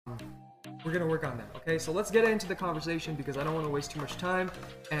we're gonna work on that. Okay, so let's get into the conversation because I don't want to waste too much time,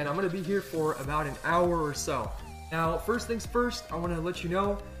 and I'm gonna be here for about an hour or so. Now, first things first, I want to let you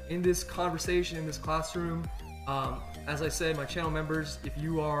know in this conversation, in this classroom, as I said, my channel members, if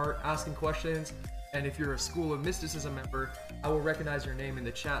you are asking questions, and if you're a School of Mysticism member, I will recognize your name in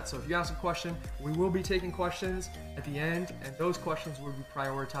the chat. So if you ask a question, we will be taking questions at the end, and those questions will be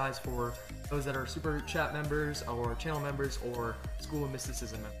prioritized for those that are Super Chat members, or channel members, or School of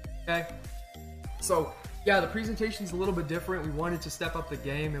Mysticism members, okay? So, yeah, the presentation's a little bit different. We wanted to step up the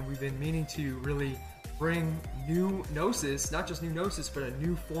game, and we've been meaning to really bring new Gnosis, not just new Gnosis, but a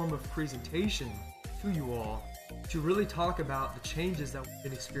new form of presentation to you all, to really talk about the changes that we've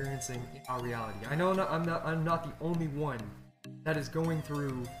been experiencing in our reality. I know I'm not the only one that is going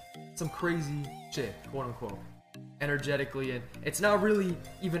through some crazy shit, quote unquote, energetically, and it's not really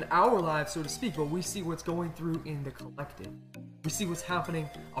even our lives, so to speak, but we see what's going through in the collective. We see what's happening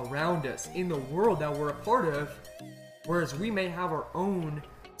around us in the world that we're a part of, whereas we may have our own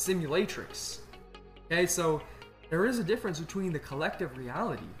simulatrix. Okay, so there is a difference between the collective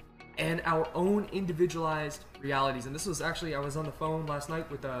reality and our own individualized realities. And this was actually, I was on the phone last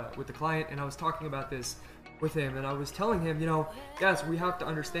night with the client, and I was talking about this with him, and I was telling him, you know, guys, we have to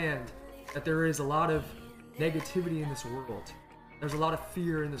understand that there is a lot of negativity in this world. There's a lot of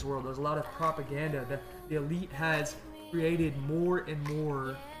fear in this world. There's a lot of propaganda that the elite has created more and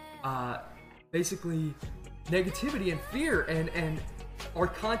more, basically negativity and fear and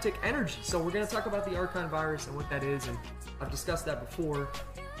archontic energy. So we're going to talk about the Archon virus and what that is, and I've discussed that before.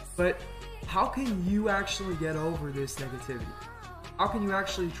 But how can you actually get over this negativity? How can you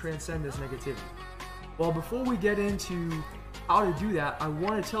actually transcend this negativity? Well, before we get into how to do that, I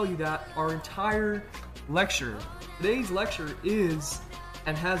want to tell you that our entire lecture, today's lecture, is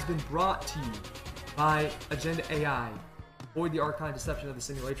and has been brought to you by Agenda AI, Avoid the Archon Deception of the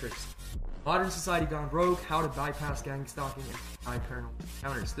Simulatrix, Modern Society Gone Rogue, How to Bypass Gang Stalking and High Paranormal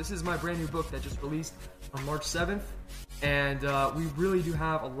Encounters. This is my brand new book that just released on March 7th, and we really do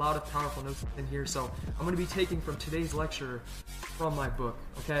have a lot of powerful notes in here, so I'm going to be taking from today's lecture from my book,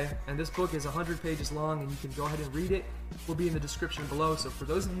 okay? And this book is 100 pages long, and you can go ahead and read it. It will be in the description below, so for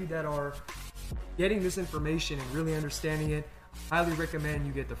those of you that are getting this information and really understanding it, I highly recommend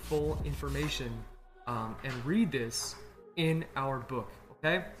you get the full information and read this in our book,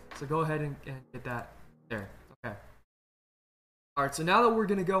 okay? So go ahead and get that there, okay? All right, so now that we're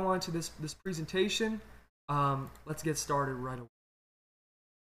going to go on to this presentation, let's get started right away.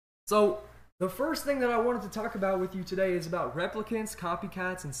 So the first thing that I wanted to talk about with you today is about replicants,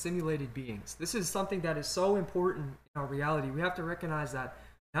 copycats, and simulated beings. This is something that is so important in our reality. We have to recognize that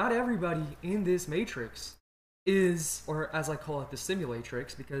not everybody in this matrix is, or as I call it, the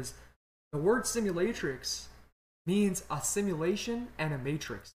simulatrix, because the word simulatrix means a simulation and a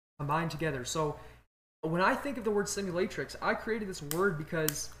matrix combined together. So when I think of the word simulatrix, I created this word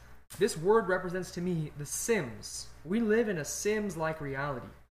because this word represents to me the Sims. We live in a Sims-like reality,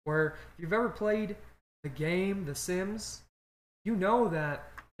 where if you've ever played the game The Sims, you know that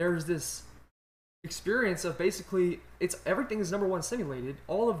there's this experience of basically everything is number one simulated.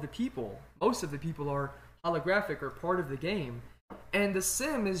 All of the people, most of the people, are holographic or part of the game, and the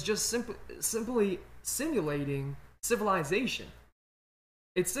sim is just simply simulating civilization.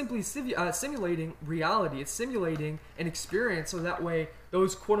 It's simply simulating reality. It's simulating an experience, so that way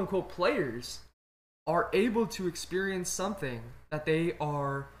those quote-unquote players are able to experience something that they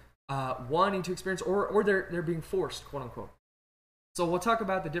are wanting to experience, or they're being forced, quote-unquote. So we'll talk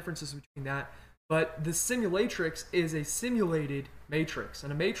about the differences between that. But the simulatrix is a simulated matrix,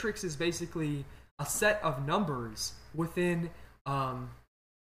 and a matrix is basically a set of numbers within a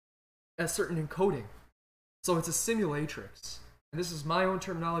certain encoding. So it's a simulatrix. And this is my own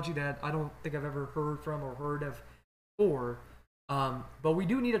terminology that I don't think I've ever heard from or heard of before. But we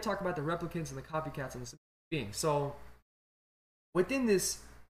do need to talk about the replicants and the copycats and the beings. So within this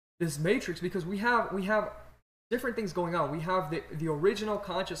matrix, because we have different things going on. We have the original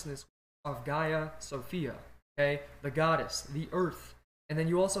consciousness of Gaia Sophia, okay, the goddess, the earth, and then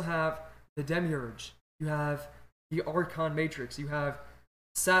you also have the demiurge. You have the Archon matrix. You have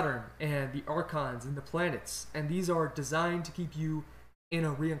Saturn and the Archons and the planets, and these are designed to keep you in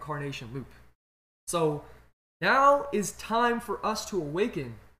a reincarnation loop. So now is time for us to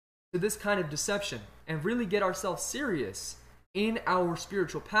awaken to this kind of deception and really get ourselves serious in our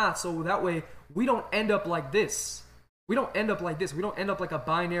spiritual path, so that way we don't end up like this. We don't end up like this. We don't end up like a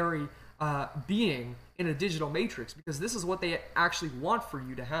binary being in a digital matrix, because this is what they actually want for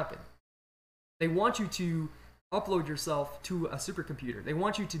you to happen. They want you to upload yourself to a supercomputer. They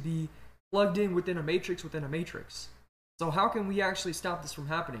want you to be plugged in within a matrix within a matrix. So how can we actually stop this from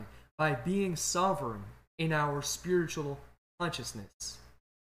happening? by being sovereign in our spiritual consciousness,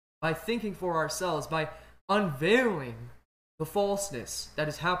 by thinking for ourselves, by unveiling the falseness that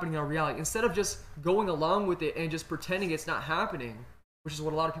is happening in our reality, instead of just going along with it and just pretending it's not happening, which is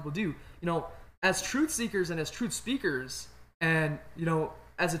what a lot of people do. As truth seekers and as truth speakers, and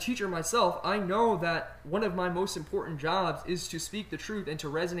as a teacher myself, I know that one of my most important jobs is to speak the truth and to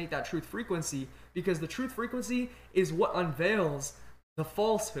resonate that truth frequency, because the truth frequency is what unveils the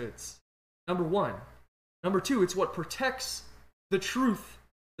falsehoods, number one. Number two, it's what protects the truth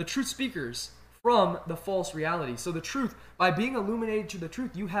speakers from the false reality. So the truth, by being illuminated to the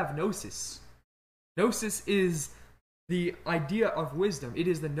truth, you have gnosis. Gnosis is the idea of wisdom. It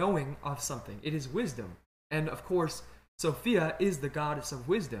is the knowing of something. It is wisdom. And of course, Sophia is the goddess of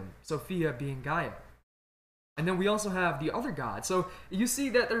wisdom, Sophia being Gaia. And then we also have the other god. So you see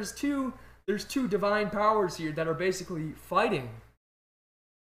that there's two divine powers here that are basically fighting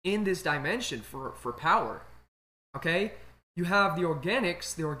in this dimension for power. Okay? You have the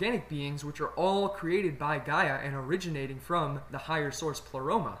organic beings, which are all created by Gaia and originating from the higher source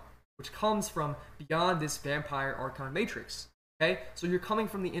Pleroma, which comes from beyond this vampire archon matrix. Okay? So you're coming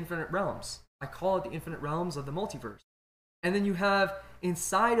from the infinite realms. I call it the infinite realms of the multiverse. And then you have,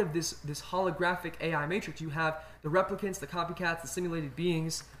 inside of this holographic AI matrix, you have the replicants, the copycats, the simulated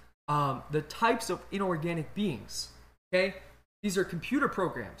beings, the types of inorganic beings. Okay? These are computer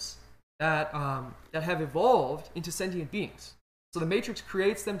programs that have evolved into sentient beings. So the matrix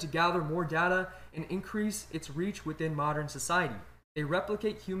creates them to gather more data and increase its reach within modern society. They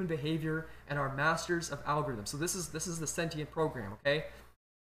replicate human behavior and are masters of algorithms. So this is the sentient program, okay?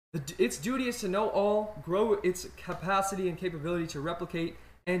 Its duty is to know all, grow its capacity and capability to replicate,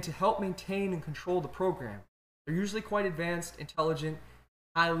 and to help maintain and control the program. They're usually quite advanced, intelligent,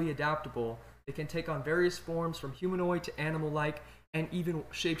 highly adaptable. They can take on various forms from humanoid to animal-like, and even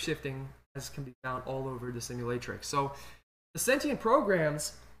shape-shifting, as can be found all over the Simulatrix. So the sentient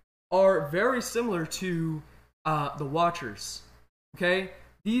programs are very similar to the Watchers. Okay?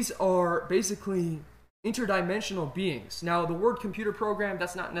 These are basically interdimensional beings. Now, the word computer program,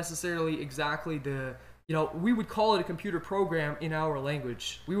 that's not necessarily exactly we would call it a computer program in our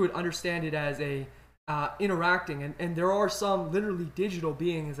language. We would understand it as a interacting, and there are some literally digital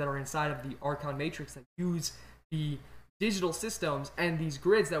beings that are inside of the Archon Matrix that use the digital systems and these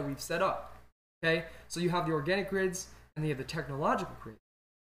grids that we've set up. Okay? So you have the organic grids, and you have the technological grids.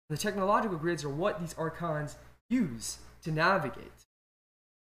 And the technological grids are what these Archons use to navigate.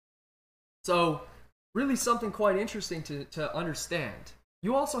 So really something quite interesting to understand.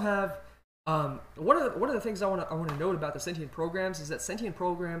 You also have one of the things I want to note about the sentient programs is that sentient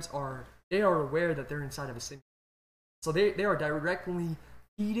programs are aware that they're inside of a simulation. So they are directly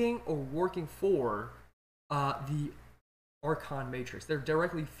feeding or working for the Archon Matrix. They're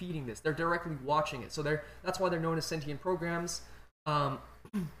directly feeding this. They're directly watching it. So that's why they're known as sentient programs.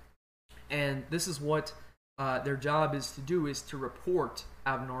 And this is what their job is to do, is to report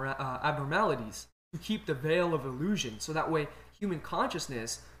abnormalities, to keep the veil of illusion, so that way human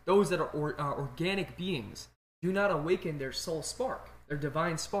consciousness, those that are organic beings, do not awaken their soul spark, their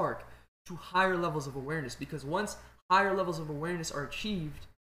divine spark, to higher levels of awareness. Because once higher levels of awareness are achieved,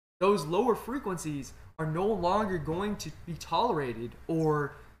 those lower frequencies are no longer going to be tolerated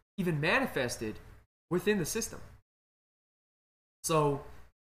or even manifested within the system. So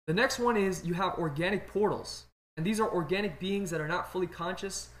the next one is you have organic portals. And these are organic beings that are not fully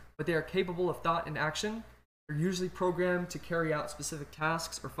conscious, but they are capable of thought and action. They're usually programmed to carry out specific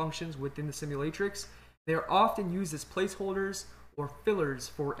tasks or functions within the Simulatrix. They are often used as placeholders or fillers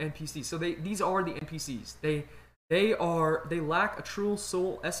for NPCs. So these are the NPCs. They lack a true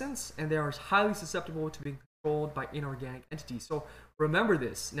soul essence, and they are highly susceptible to being controlled by inorganic entities. So remember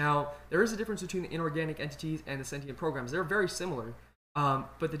this. Now, there is a difference between the inorganic entities and the sentient programs. They're very similar.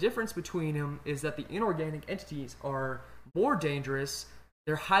 But the difference between them is that the inorganic entities are more dangerous.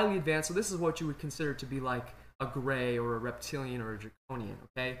 They're highly advanced. So this is what you would consider to be like a gray or a reptilian or a draconian,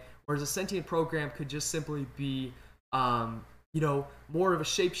 okay? Whereas a sentient program could just simply be, more of a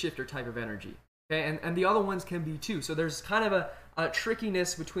shapeshifter type of energy, okay? And the other ones can be too. So there's kind of a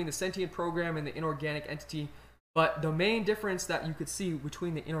trickiness between the sentient program and the inorganic entity. But the main difference that you could see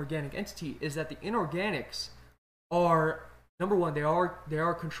between the inorganic entity is that the inorganics are, number one, they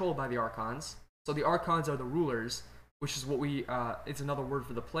are controlled by the Archons. So the Archons are the rulers, which is what it's another word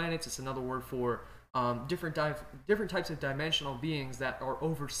for the planets. It's another word for different types of dimensional beings that are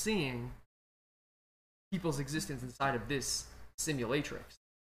overseeing people's existence inside of this Simulatrix.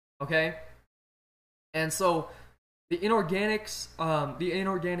 Okay? And so the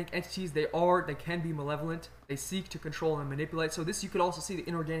inorganic entities, they can be malevolent. They seek to control and manipulate. So this, you could also see the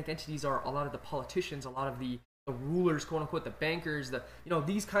inorganic entities are a lot of the politicians, a lot of the rulers, quote unquote, the bankers,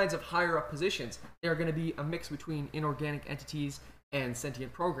 these kinds of higher up positions. They are going to be a mix between inorganic entities and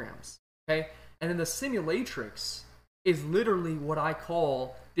sentient programs. Okay, and then the Simulatrix is literally what I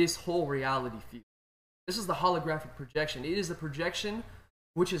call this whole reality field. This is the holographic projection. It is a projection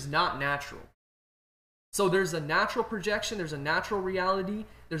which is not natural. So there's a natural projection, there's a natural reality,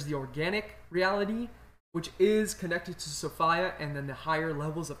 there's the organic reality, which is connected to Sophia, and then the higher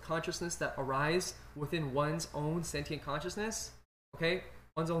levels of consciousness that arise within one's own sentient consciousness, okay,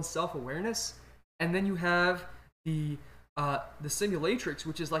 one's own self-awareness. And then you have the Simulatrix,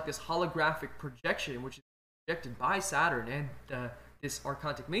 which is like this holographic projection, which is projected by Saturn and this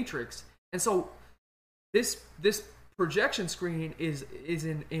archontic matrix. And so this projection screen is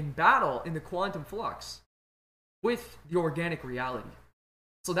in battle in the quantum flux with the organic reality.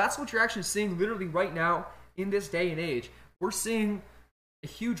 So that's what you're actually seeing literally right now in this day and age. We're seeing a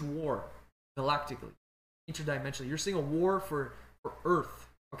huge war galactically, interdimensionally. You're seeing a war for Earth,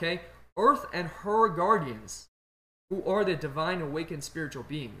 okay? Earth and her guardians, who are the divine awakened spiritual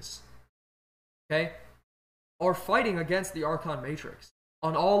beings, okay, are fighting against the Archon Matrix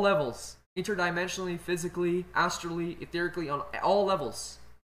on all levels. Interdimensionally, physically, astrally, etherically, on all levels,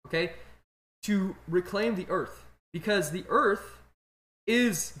 okay, to reclaim the Earth, because the Earth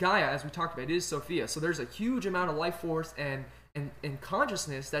is Gaia, as we talked about. It is Sophia. So there's a huge amount of life force and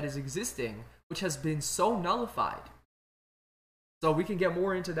consciousness that is existing, which has been so nullified. So we can get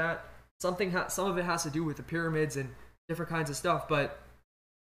more into that. Some of it has to do with the pyramids and different kinds of stuff, but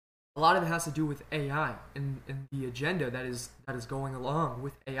a lot of it has to do with AI and the agenda that is going along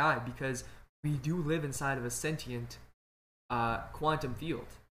with AI, because we do live inside of a sentient quantum field.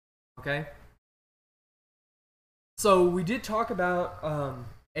 Okay? So we did talk about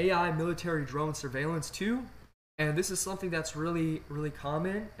AI military drone surveillance too, and this is something that's really, really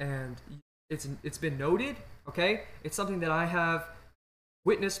common, and it's been noted. Okay? It's something that I have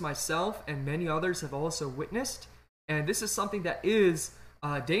witnessed myself, and many others have also witnessed, and this is something that is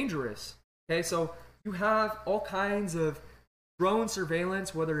dangerous. Okay, so you have all kinds of drone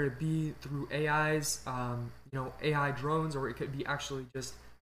surveillance, whether it be through AIs, AI drones, or it could be actually just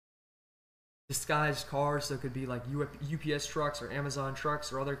disguised cars. So it could be like UPS trucks or Amazon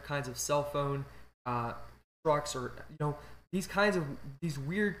trucks or other kinds of cell phone trucks, or these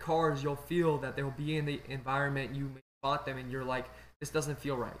weird cars. You'll feel that they'll be in the environment. You may spot them, and you're like, this doesn't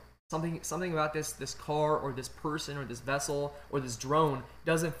feel right. Something about this car or this person or this vessel or this drone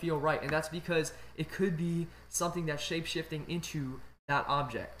doesn't feel right, and that's because it could be something that's shape-shifting into that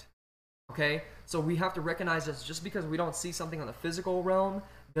object. Okay, so we have to recognize this. Just because we don't see something on the physical realm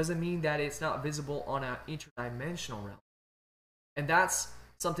doesn't mean that it's not visible on an interdimensional realm, and that's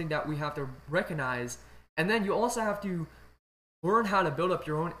something that we have to recognize. And then you also have to learn how to build up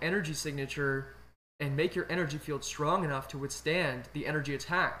your own energy signature and make your energy field strong enough to withstand the energy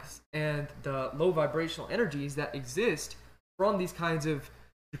attacks and the low vibrational energies that exist from these kinds of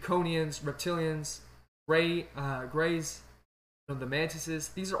draconians, reptilians, grays, the mantises.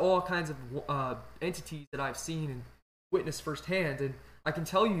 These are all kinds of entities that I've seen and witnessed firsthand. And I can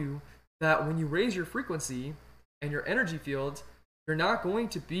tell you that when you raise your frequency and your energy field, you're not going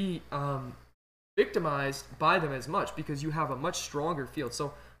to be victimized by them as much, because you have a much stronger field.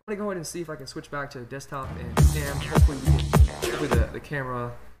 So I'm gonna go ahead and see if I can switch back to desktop and cam. Hopefully the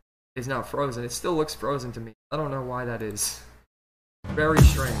camera is not frozen. It still looks frozen to me. I don't know why that is. Very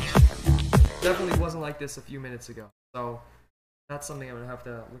strange. Definitely wasn't like this a few minutes ago. So that's something I'm gonna have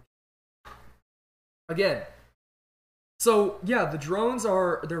to look at again. So yeah, the drones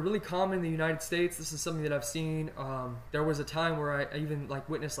they're really common in the United States. This is something that I've seen. There was a time where I even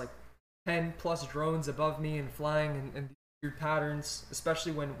witnessed 10 plus drones above me and flying and weird patterns,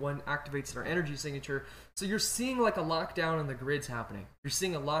 especially when one activates their energy signature. So you're seeing a lockdown on the grids happening. You're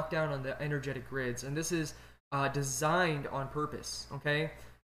seeing a lockdown on the energetic grids, and this is designed on purpose. Okay,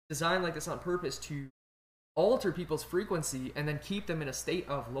 designed like this on purpose to alter people's frequency and then keep them in a state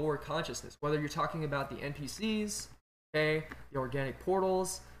of lower consciousness. Whether you're talking about the NPCs, okay, the organic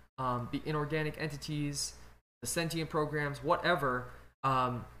portals, the inorganic entities, the sentient programs, whatever.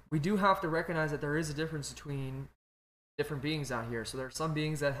 We do have to recognize that there is a difference between different beings out here. So there are some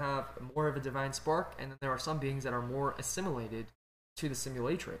beings that have more of a divine spark, and then there are some beings that are more assimilated to the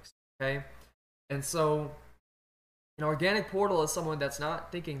Simulatrix. Okay, and so an organic portal is someone that's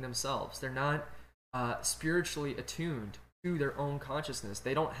not thinking themselves. They're not spiritually attuned to their own consciousness.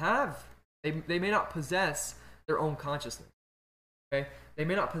 They don't have. They may not possess their own consciousness. Okay, they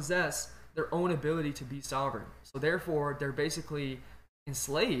may not possess their own ability to be sovereign. So therefore, they're basically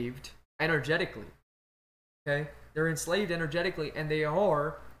enslaved energetically. Okay, they're enslaved energetically, and they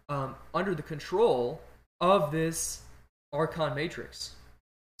are under the control of this Archon matrix.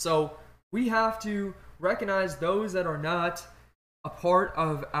 So we have to recognize those that are not a part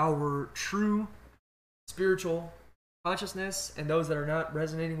of our true spiritual consciousness and those that are not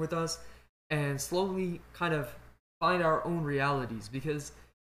resonating with us, and slowly kind of find our own realities. Because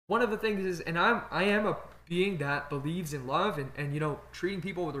one of the things is, and I am a being that believes in love and you know, treating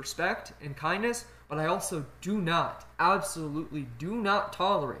people with respect and kindness, but I also do not, absolutely do not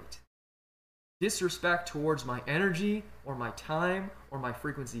tolerate disrespect towards my energy or my time or my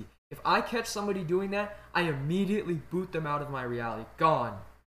frequency. If I catch somebody doing that, I immediately boot them out of my reality. Gone.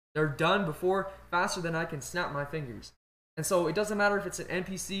 They're done before, faster than I can snap my fingers. And so it doesn't matter if it's an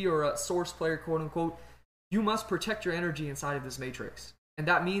NPC or a source player, quote unquote, you must protect your energy inside of this matrix. And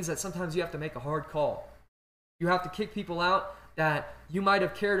that means that sometimes you have to make a hard call. You have to kick people out that you might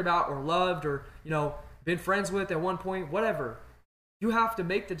have cared about or loved or, you know, been friends with at one point, whatever. You have to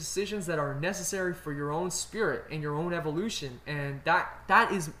make the decisions that are necessary for your own spirit and your own evolution. And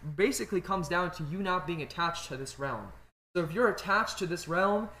that is basically comes down to you not being attached to this realm. So if you're attached to this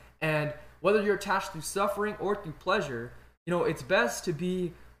realm, and whether you're attached through suffering or through pleasure, you know, it's best to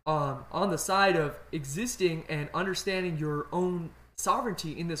be on the side of existing and understanding your own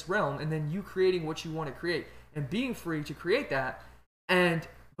sovereignty in this realm, and then you creating what you want to create and being free to create that,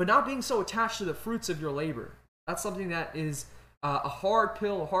 but not being so attached to the fruits of your labor. That's something that is a hard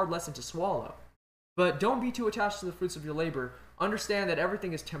pill, a hard lesson to swallow. But don't be too attached to the fruits of your labor. Understand that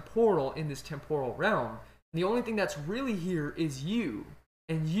everything is temporal in this temporal realm. And the only thing that's really here is you.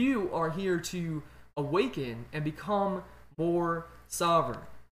 And you are here to awaken and become more sovereign.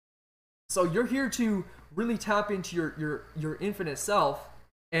 So you're here to really tap into your infinite self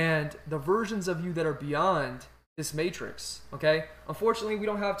and the versions of you that are beyond this matrix. Okay? Unfortunately, we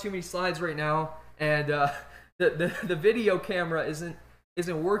don't have too many slides right now, and the video camera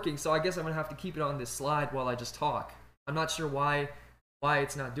isn't working, so I guess I'm gonna have to keep it on this slide while I just talk. I'm not sure why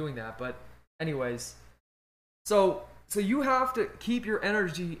it's not doing that, but anyways, so you have to keep your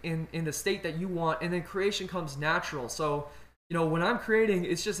energy in the state that you want, and then creation comes natural. So you know, when I'm creating,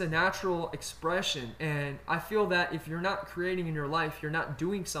 it's just a natural expression, and I feel that if you're not creating in your life, you're not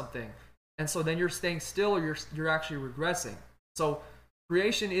doing something, and so then you're staying still, or you're actually regressing. So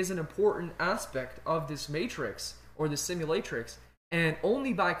creation is an important aspect of this matrix or this simulatrix, and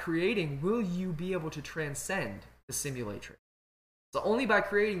only by creating will you be able to transcend the simulatrix. So only by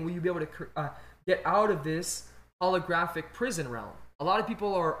creating will you be able to get out of this holographic prison realm. A lot of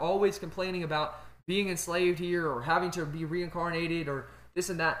people are always complaining about being enslaved here or having to be reincarnated or this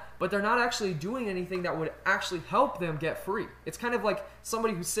and that, but they're not actually doing anything that would actually help them get free. It's kind of like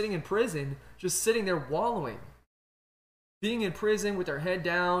somebody who's sitting in prison, just sitting there wallowing. Being in prison with their head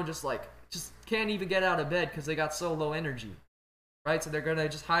down, just can't even get out of bed because they got so low energy, right? So they're going to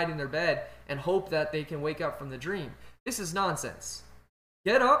just hide in their bed and hope that they can wake up from the dream. This is nonsense.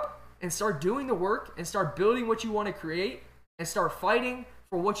 Get up and start doing the work and start building what you want to create and start fighting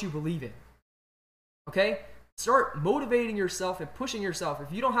for what you believe in. Okay? Start motivating yourself and pushing yourself.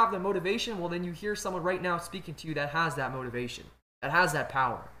 If you don't have the motivation, well, then you hear someone right now speaking to you that has that motivation, that has that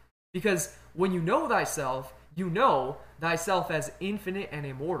power. Because when you know thyself as infinite and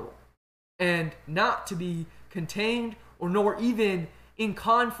immortal, and not to be contained or nor even in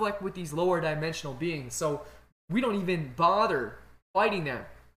conflict with these lower dimensional beings. So we don't even bother fighting them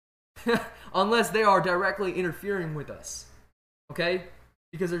unless they are directly interfering with us. Okay?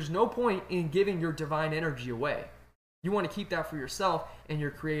 Because there's no point in giving your divine energy away. You want to keep that for yourself and your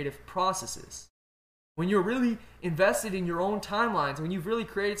creative processes. When you're really invested in your own timelines, when you've really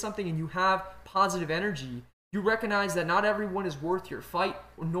created something and you have positive energy, you recognize that not everyone is worth your fight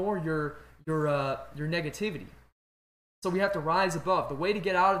nor your negativity. So we have to rise above. The way to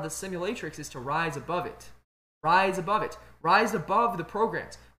get out of the simulatrix is to rise above it. Rise above it. Rise above the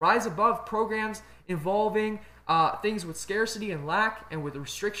programs. Rise above programs involving things with scarcity and lack and with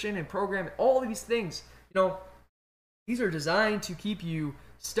restriction and program. All of these things, you know, these are designed to keep you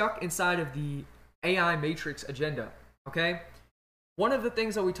stuck inside of the AI matrix agenda. Okay? One of the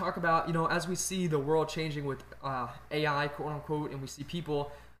things that we talk about, you know, as we see the world changing with AI, quote unquote, and we see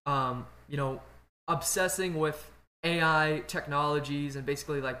people, you know, obsessing with AI technologies and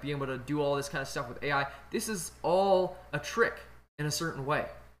basically like being able to do all this kind of stuff with AI, this is all a trick in a certain way.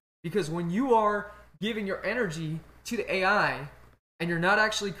 Because when you are giving your energy to the AI and you're not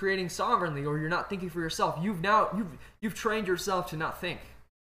actually creating sovereignly, or you're not thinking for yourself, you've trained yourself to not think.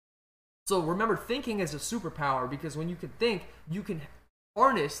 So remember, thinking is a superpower, because when you can think, you can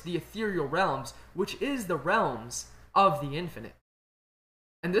harness the ethereal realms, which is the realms of the infinite.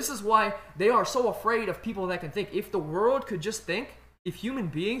 And this is why they are so afraid of people that can think. If the world could just think, if human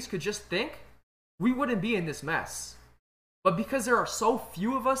beings could just think, we wouldn't be in this mess. But because there are so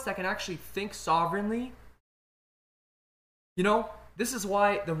few of us that can actually think sovereignly, you know, this is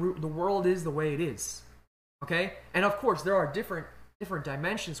why the world is the way it is. Okay? And of course, there are different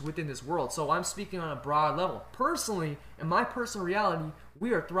dimensions within this world. So I'm speaking on a broad level. Personally, in my personal reality,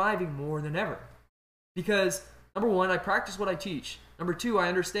 we are thriving more than ever. Because, number one, I practice what I teach. Number two, I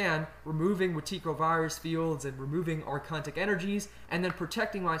understand removing Magickal virus fields and removing archontic energies, and then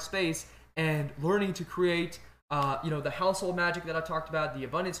protecting my space and learning to create, the household magic that I talked about, the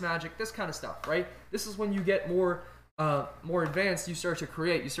abundance magic, this kind of stuff, right? This is when you get more advanced. You start to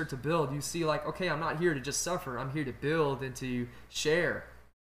create, you start to build. You see, like, okay, I'm not here to just suffer. I'm here to build and to share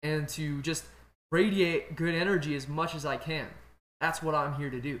and to just radiate good energy as much as I can. That's what I'm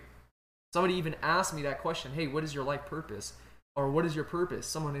here to do. Somebody even asked me that question, hey, what is your life purpose? Or what is your purpose?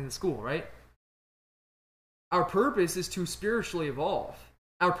 Someone in the school, right? Our purpose is to spiritually evolve.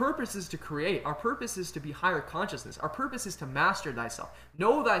 Our purpose is to create. Our purpose is to be higher consciousness. Our purpose is to master thyself.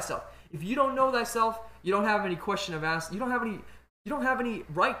 Know thyself. If you don't know thyself, you don't have any question of ask. You don't have any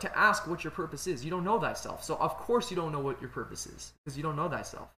right to ask what your purpose is. You don't know thyself. So of course you don't know what your purpose is, because you don't know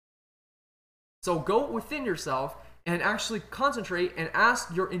thyself. So go within yourself and actually concentrate and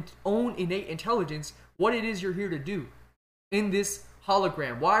ask your own innate intelligence what it is you're here to do in this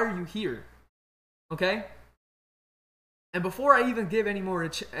hologram. Why are you here? Okay? And before I even give any more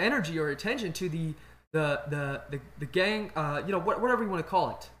energy or attention to the gang, whatever you want to call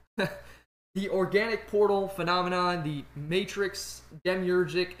it, the organic portal phenomenon, the matrix,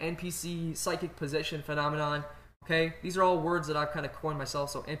 demiurgic, NPC, psychic possession phenomenon, okay? These are all words that I've kind of coined myself.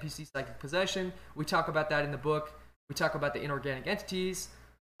 So NPC, psychic possession, we talk about that in the book. We talk about the inorganic entities,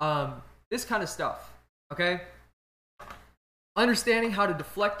 this kind of stuff, okay? Understanding how to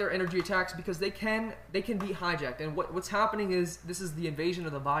deflect their energy attacks, because they can be hijacked. And what's happening is, this is the invasion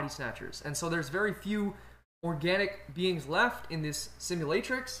of the body snatchers. And so there's very few organic beings left in this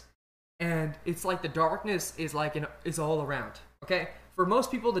simulatrix, and it's like the darkness is all around. Okay? For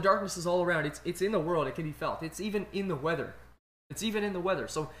most people, the darkness is all around. It's in the world. It can be felt. It's even in the weather.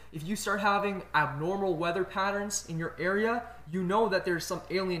 So if you start having abnormal weather patterns in your area, you know that there's some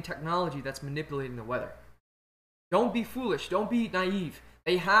alien technology that's manipulating the weather. Don't be foolish. Don't be naive.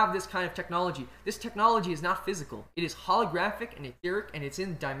 They have this kind of technology. This technology is not physical. It is holographic and etheric, and it's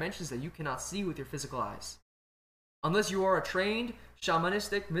in dimensions that you cannot see with your physical eyes. Unless you are a trained,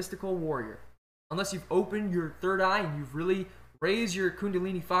 shamanistic, mystical warrior. Unless you've opened your third eye and you've really raised your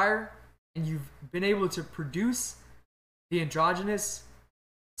kundalini fire, and you've been able to produce the androgynous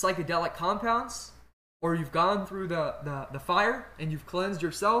psychedelic compounds, or you've gone through the fire and you've cleansed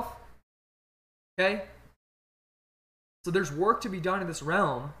yourself. Okay? So there's work to be done in this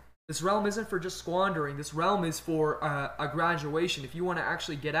realm. This realm isn't for just squandering. This realm is for a graduation. If you want to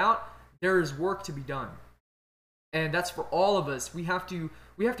actually get out, there is work to be done. And that's for all of us. We have to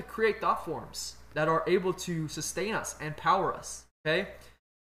create thought forms that are able to sustain us and power us. Okay?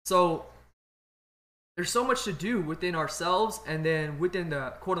 So there's so much to do within ourselves and then within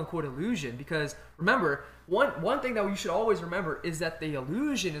the quote-unquote illusion, because remember, one thing that you should always remember is that the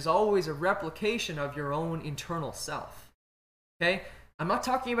illusion is always a replication of your own internal self. Okay? I'm not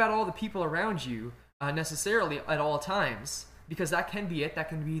talking about all the people around you necessarily at all times, because that can be it. That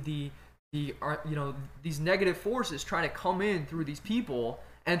can be these negative forces trying to come in through these people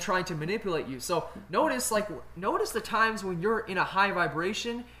and trying to manipulate you. So notice the times when you're in a high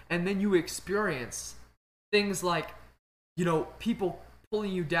vibration and then you experience things like, people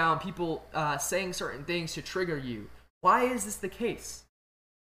pulling you down, people saying certain things to trigger you. Why is this the case?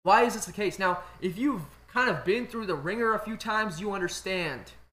 Now, if you've kind of been through the ringer a few times, you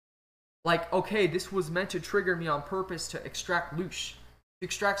understand. Like, okay, this was meant to trigger me on purpose to extract loosh, to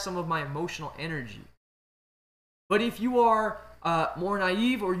extract some of my emotional energy. But if you are more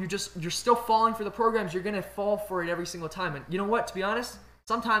naive, or you're still falling for the programs, you're gonna fall for it every single time. And you know what? To be honest,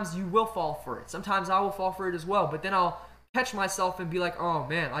 sometimes you will fall for it. Sometimes I will fall for it as well. But then I'll catch myself and be like, oh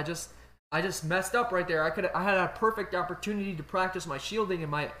man, I just messed up right there. I had a perfect opportunity to practice my shielding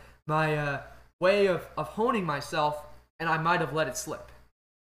and my way of honing myself, and I might have let it slip.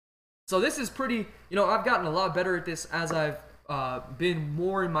 So this is pretty, I've gotten a lot better at this as I've been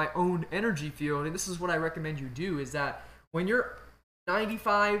more in my own energy field. And this is what I recommend you do, is that when you're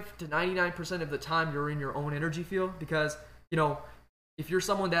 95 to 99% of the time you're in your own energy field, because, if you're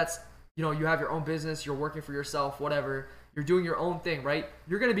someone that's, you have your own business, you're working for yourself, whatever, you're doing your own thing, right?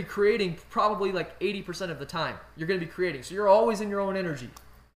 You're going to be creating probably like 80% of the time. You're going to be creating. So you're always in your own energy.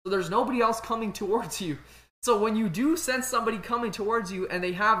 So there's nobody else coming towards you. So when you do sense somebody coming towards you and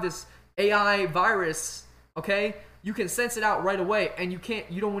they have this AI virus, okay, you can sense it out right away, and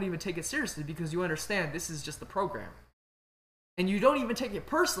you don't even take it seriously because you understand this is just the program. And you don't even take it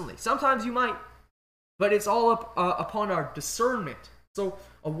personally. Sometimes you might, but it's all upon our discernment. So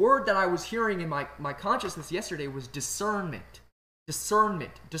a word that I was hearing in my consciousness yesterday was discernment.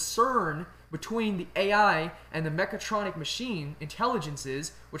 Discernment. Discern between the AI and the mechatronic machine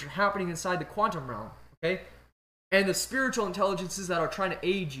intelligences which are happening inside the quantum realm, okay? And the spiritual intelligences that are trying to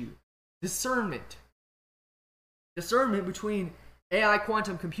aid you. Discernment. Discernment between AI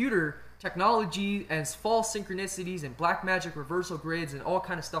quantum computer technology and false synchronicities and black magic reversal grids and all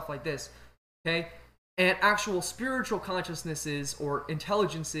kind of stuff like this, okay? And actual spiritual consciousnesses or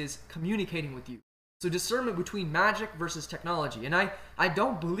intelligences communicating with you. So discernment between magic versus technology. And I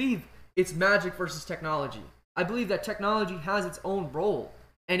don't believe it's magic versus technology. I believe that technology has its own role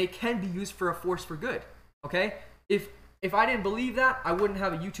and it can be used for a force for good, okay? If I didn't believe that, I wouldn't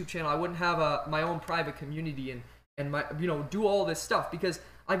have a YouTube channel. I wouldn't have my own private community and my, do all this stuff, because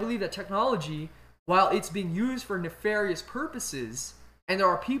I believe that technology, while it's being used for nefarious purposes, and there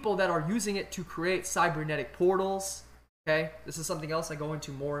are people that are using it to create cybernetic portals, okay? This is something else I go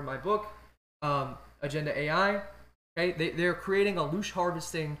into more in my book, Agenda AI, okay? They're creating a loosh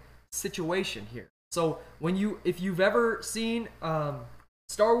harvesting situation here. So if you've ever seen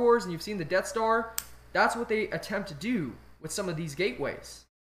Star Wars and you've seen the Death Star, that's what they attempt to do with some of these gateways.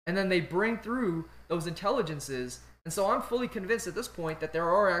 And then they bring through those intelligences. And so I'm fully convinced at this point that there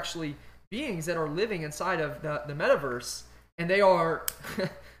are actually beings that are living inside of the metaverse, and they are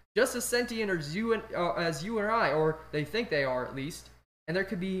just as sentient as you and I, or they think they are at least. And there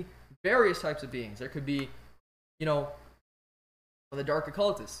could be various types of beings. There could be, the dark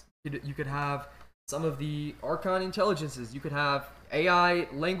occultists. You could have some of the archon intelligences. You could have AI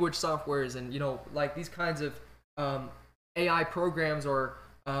language softwares, and like these kinds of AI programs, or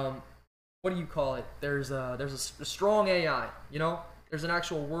what do you call it? There's a strong AI. There's an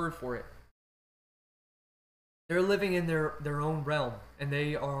actual word for it. They're living in their own realm, and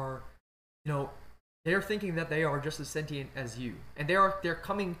they are, they're thinking that they are just as sentient as you, and they're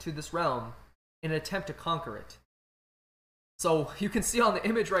coming to this realm in an attempt to conquer it. So you can see on the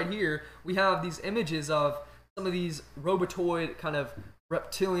image right here, we have these images of some of these robotoid kind of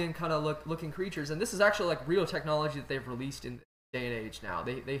reptilian kind of looking creatures, and this is actually like real technology that they've released in this day and age now.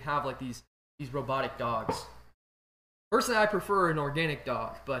 They have like these robotic dogs. Personally, I prefer an organic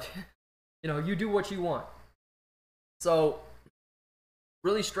dog, but you do what you want. So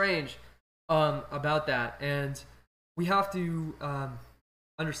really strange about that, and we have to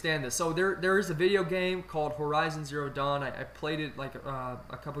understand this. So there is a video game called Horizon Zero Dawn. I played it like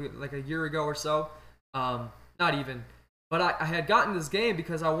a year ago or so. Not even. But I had gotten this game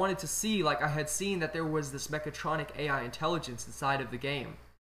because I wanted to see, I had seen that there was this mechatronic AI intelligence inside of the game.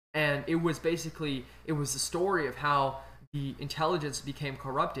 And it was the story of how the intelligence became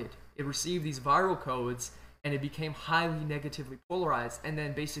corrupted. It received these viral codes, and it became highly negatively polarized. And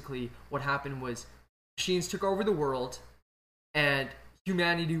then basically what happened was machines took over the world, and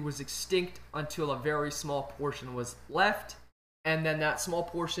humanity was extinct until a very small portion was left. And then that small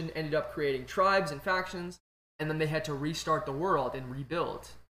portion ended up creating tribes and factions, and then they had to restart the world and rebuild.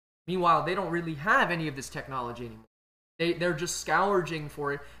 Meanwhile, they don't really have any of this technology anymore. They're just scourging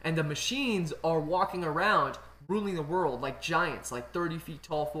for it, and the machines are walking around ruling the world like giants, like 30 feet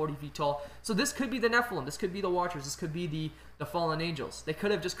tall, 40 feet tall. So this could be the Nephilim, this could be the Watchers, this could be the fallen angels. They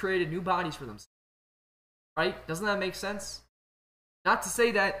could have just created new bodies for themselves. Right? Doesn't that make sense?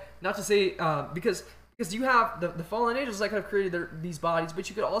 Because you have the fallen angels that could have created these bodies, but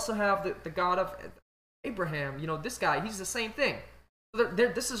you could also have the God of Abraham, this guy, he's the same thing. So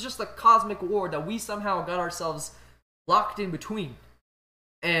this is just a cosmic war that we somehow got ourselves locked in between.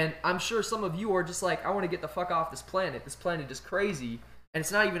 And I'm sure some of you are just like, I want to get the fuck off this planet. This planet is crazy. And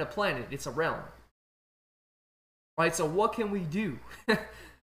it's not even a planet, it's a realm. Right? So what can we do?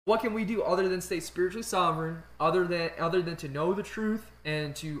 What can we do other than stay spiritually sovereign, other than to know the truth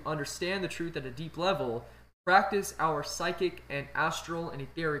and to understand the truth at a deep level, practice our psychic and astral and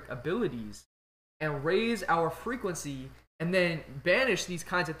etheric abilities, and raise our frequency, and then banish these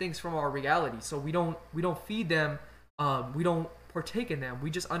kinds of things from our reality. So we don't feed them, we don't partake in them. We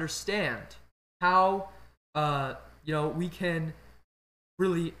just understand how we can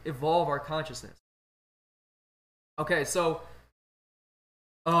really evolve our consciousness. Okay, so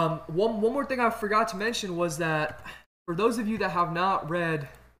one more thing I forgot to mention was that for those of you that have not read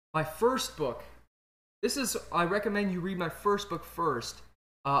my first book, this is, I recommend you read my first book first,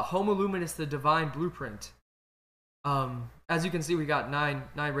 Homo Luminous, The Divine Blueprint. As you can see, we got nine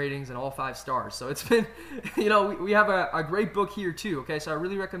ratings and all 5 stars. So it's been, you know, we have a great book here too. Okay, so I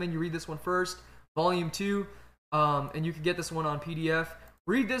really recommend you read this one first, volume 2, and you can get this one on PDF.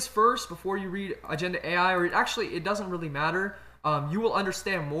 Read this first before you read Agenda AI, or it doesn't really matter. You will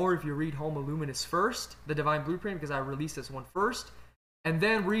understand more if you read Homo Luminous first, The Divine Blueprint, because I released this one first, and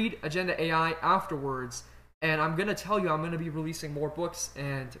then read Agenda AI afterwards. And I'm going to tell you, I'm going to be releasing more books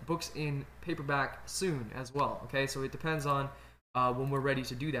and books in paperback soon as well. Okay, so it depends on when we're ready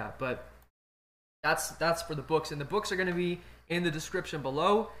to do that. But that's for the books. And the books are going to be in the description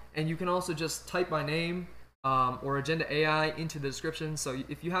below. And you can also just type my name or Agenda AI into the description. So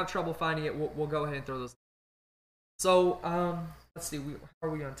if you have trouble finding it, we'll go ahead and throw those. So let's see, how are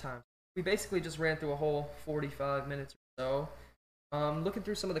we on time? We basically just ran through a whole 45 minutes or so. Looking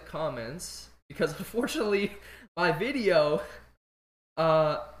through some of the comments, because unfortunately my video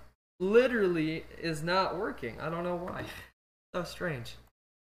literally is not working. I don't know why. So strange.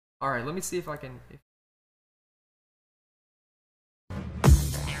 All right, let me see if I can.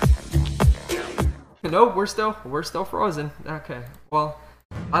 Nope, we're still frozen. Okay, well,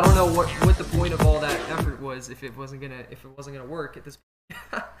 I don't know what the point of all that effort was if it wasn't gonna work at this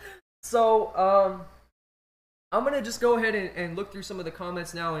point. So I'm gonna just go ahead and look through some of the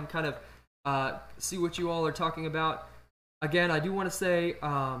comments now and kind of see what you all are talking about. Again, I do want to say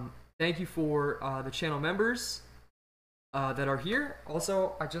thank you for the channel members that are here.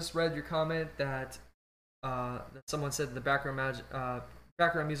 Also, I just read your comment that someone said the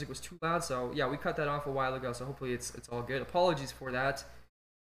background music was too loud. So yeah, we cut that off a while ago. So hopefully it's all good. Apologies for that.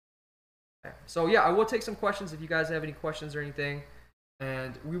 Okay. So yeah, I will take some questions if you guys have any questions or anything,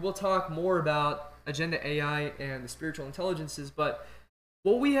 and we will talk more about Agenda AI and the spiritual intelligences. But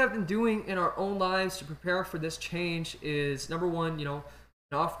what we have been doing in our own lives to prepare for this change is, number one, you know,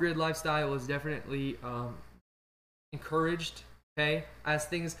 an off-grid lifestyle is definitely encouraged, okay? As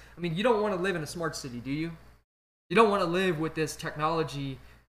things, I mean, you don't want to live in a smart city, do you? You don't want to live with this technology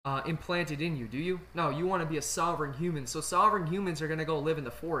implanted in you, do you? No, you want to be a sovereign human. So sovereign humans are going to go live in the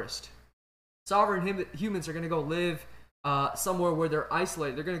forest. Sovereign humans are going to go live somewhere where they're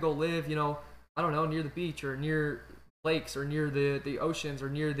isolated. They're going to go live, you know, I don't know, near the beach or near lakes or near the oceans or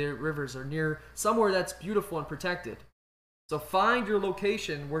near the rivers or near somewhere that's beautiful and protected. So find your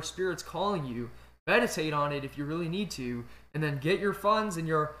location where Spirit's calling you, meditate on it if you really need to, and then get your funds and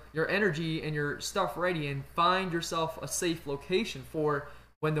your energy and your stuff ready and find yourself a safe location for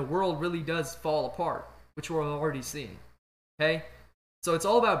when the world really does fall apart, which we're already seeing. Okay? So it's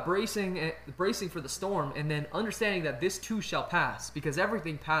all about bracing for the storm and then understanding that this too shall pass, because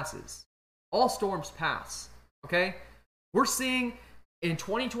everything passes. All storms pass. Okay? We're seeing in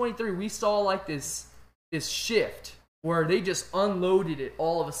 2023, we saw like this shift where they just unloaded it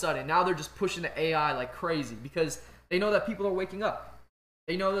all of a sudden. Now they're just pushing the AI like crazy because they know that people are waking up.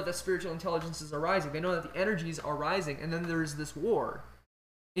 They know that the spiritual intelligences are rising. They know that the energies are rising. And then there's this war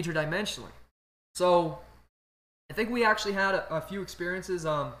interdimensionally. So I think we actually had a few experiences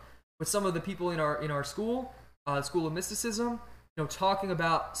with some of the people in our school, School of Mysticism, you know, talking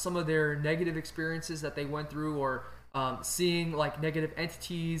about some of their negative experiences that they went through, or seeing like negative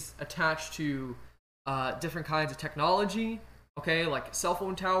entities attached to different kinds of technology, okay, like cell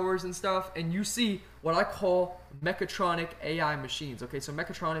phone towers and stuff. And you see what I call mechatronic AI machines. Okay, so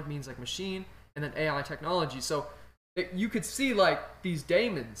mechatronic means like machine, and then AI technology. So you could see like these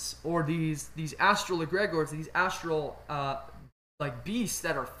daemons or these astral egregors, these astral like beasts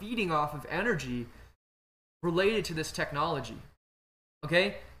that are feeding off of energy related to this technology.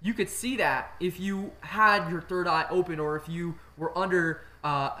 Okay, you could see that if you had your third eye open, or if you were under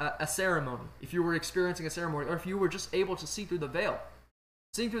a ceremony, if you were experiencing a ceremony, or if you were just able to see through the veil.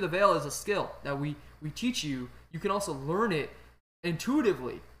 Seeing through the veil is a skill that we teach you. You can also learn it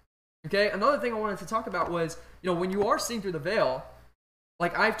intuitively. Okay, another thing I wanted to talk about was, you know, when you are seeing through the veil,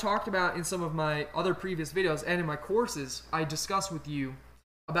 like I've talked about in some of my other previous videos and in my courses, I discuss with you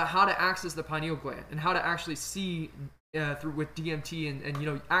about how to access the pineal gland and how to actually see through with DMT and you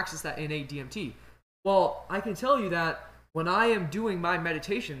know, access that innate DMT. Well, I can tell you that when I am doing my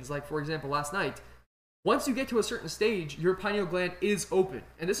meditations, like for example last night, once you get to a certain stage, your pineal gland is open.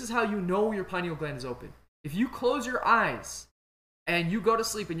 And this is how you know your pineal gland is open. If you close your eyes and you go to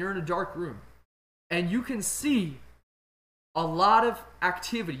sleep and you're in a dark room and you can see a lot of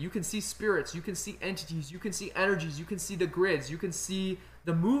activity, you can see spirits, you can see entities, you can see energies, you can see the grids, you can see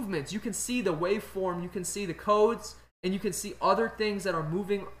the movements, you can see the waveform, you can see the codes, and you can see other things that are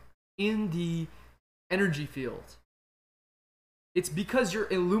moving in the energy field. it's because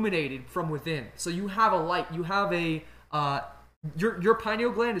you're illuminated from within. So you have a light. You have a your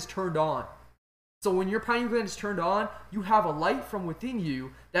pineal gland is turned on. So when your pineal gland is turned on, you have a light from within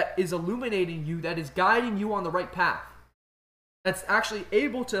you that is illuminating you, that is guiding you on the right path. That's actually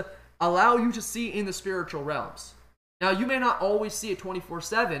able to allow you to see in the spiritual realms. Now, you may not always see it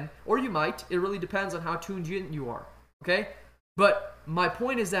 24/7, or you might. It really depends on how tuned in you are, okay? But my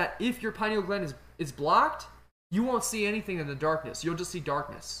point is that if your pineal gland is blocked, you won't see anything in the darkness. You'll just see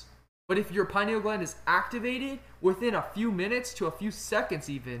darkness. But if your pineal gland is activated, within a few minutes to a few seconds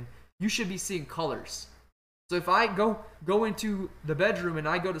even, you should be seeing colors. So if I go into the bedroom and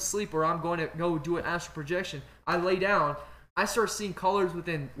I go to sleep, or I'm going to go do an astral projection, I lay down, I start seeing colors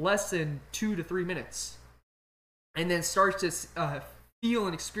within less than 2 to 3 minutes. And then start to feel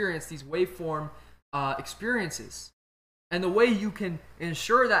and experience these waveform experiences. And the way you can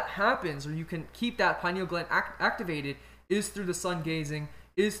ensure that happens, or you can keep that pineal gland activated, is through the sun gazing,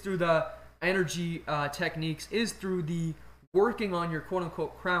 is through the energy techniques, is through the working on your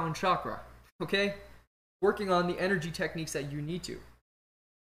quote-unquote crown chakra, okay? Working on the energy techniques that you need to.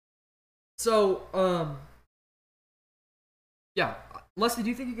 So, yeah. Leslie, do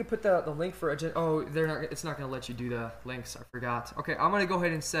you think you could put the link for agenda? Oh, it's not going to let you do the links. I forgot. Okay, I'm going to go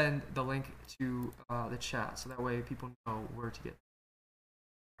ahead and send the link to the chat, so that way people know where to get.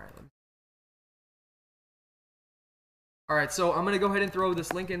 All right, so I'm going to go ahead and throw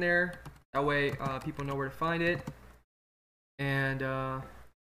this link in there. That way people know where to find it. And,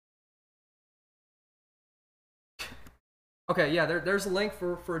 okay, yeah, there's a link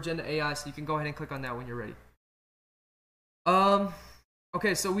for Agenda AI, so you can go ahead and click on that when you're ready.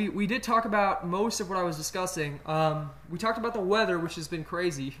 Okay, so we did talk about most of what I was discussing. We talked about the weather, which has been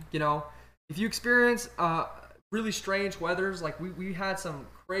crazy. You know, if you experience really strange weathers, like we had some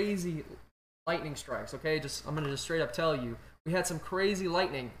crazy lightning strikes. Okay, I'm gonna just straight up tell you, we had some crazy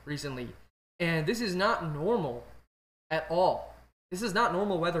lightning recently, and this is not normal at all. This is not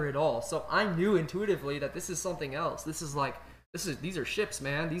normal weather at all. So I knew intuitively that this is something else. These are ships,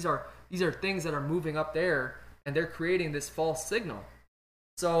 man. These are things that are moving up there, and they're creating this false signal.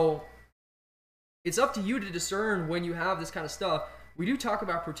 So it's up to you to discern when you have this kind of stuff. We do talk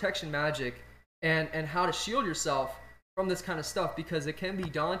about protection magic and how to shield yourself from this kind of stuff, because it can be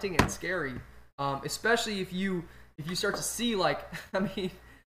daunting and scary, especially if you start to see, like, I mean,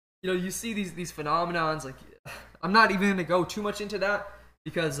 you know, you see these phenomenons. Like, I'm not even going to go too much into that,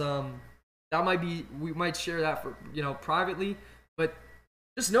 because we might share that for, you know, privately, but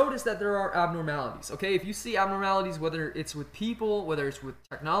just notice that there are abnormalities, okay? If you see abnormalities, whether it's with people, whether it's with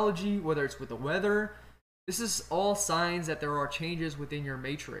technology, whether it's with the weather, this is all signs that there are changes within your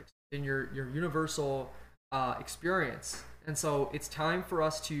matrix, in your universal experience. And so it's time for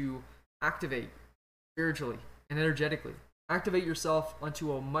us to activate spiritually and energetically. Activate yourself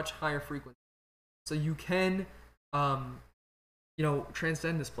onto a much higher frequency, so you can, you know,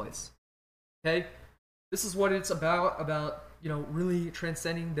 transcend this place, okay? This is what it's about, you know, really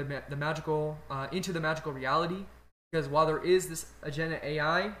transcending the magical into the magical reality. Because while there is this Agenda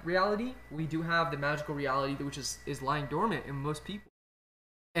AI reality, we do have the magical reality, which is lying dormant in most people.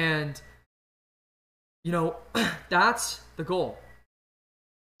 And, you know, that's the goal.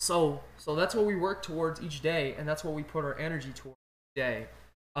 So that's what we work towards each day, and that's what we put our energy towards each day.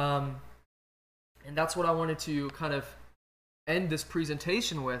 And that's what I wanted to kind of end this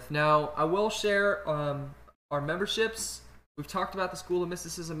presentation with. Now, I will share our memberships. We've talked about the School of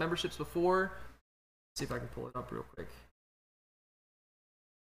Mysticism memberships before. Let's see if I can pull it up real quick.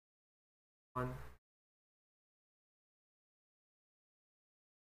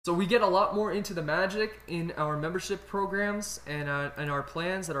 So we get a lot more into the magic in our membership programs and our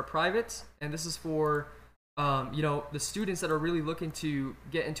plans that are private. And this is for you know, the students that are really looking to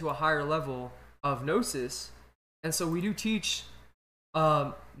get into a higher level of gnosis. And so we do teach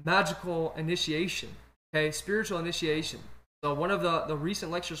magical initiation, okay, spiritual initiation. So one of the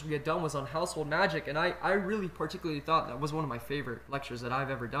recent lectures we had done was on household magic, and I really particularly thought that was one of my favorite lectures that I've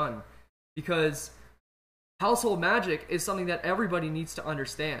ever done, because household magic is something that everybody needs to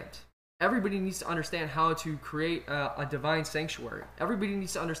understand. Everybody needs to understand how to create a divine sanctuary. Everybody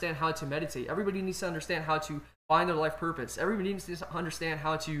needs to understand how to meditate. Everybody needs to understand how to find their life purpose. Everybody needs to understand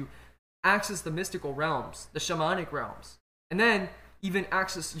how to access the mystical realms, the shamanic realms, and then even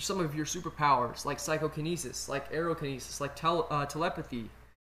access some of your superpowers, like psychokinesis, like aerokinesis, like telepathy,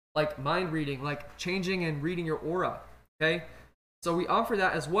 like mind reading, like changing and reading your aura, okay? So we offer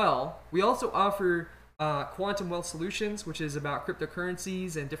that as well. We also offer quantum wealth solutions, which is about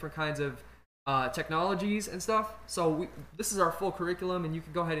cryptocurrencies and different kinds of technologies and stuff. So this is our full curriculum, and you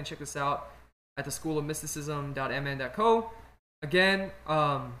can go ahead and check this out at the schoolofmysticism.mn.co. again,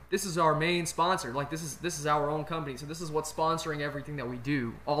 this is our main sponsor. Like this is our own company, so this is what's sponsoring everything that we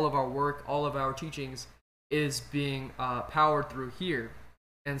do. All of our work, all of our teachings is being powered through here.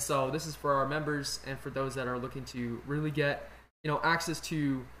 And so this is for our members and for those that are looking to really get, access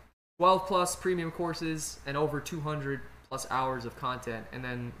to 12 plus premium courses and over 200 plus hours of content, and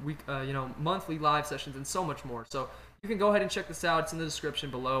then monthly live sessions and so much more. So you can go ahead and check this out. It's in the description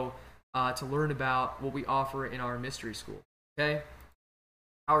below to learn about what we offer in our mystery school. Okay,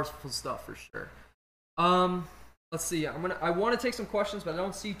 powerful stuff for sure. Let's see. I want to take some questions, but I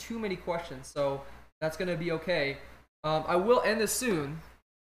don't see too many questions, so that's gonna be okay. I will end this soon.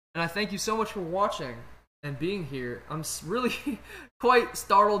 And I thank you so much for watching and being here. I'm really quite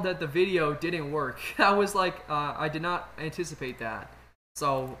startled that the video didn't work. I was like, I did not anticipate that.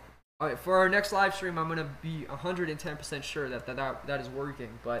 So for our next live stream, I'm going to be 110% sure that is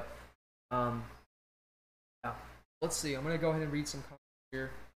working. But yeah. Let's see. I'm going to go ahead and read some comments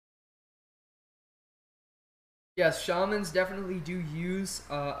here. Yes, shamans definitely do use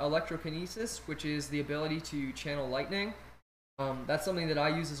electrokinesis, which is the ability to channel lightning. That's something that I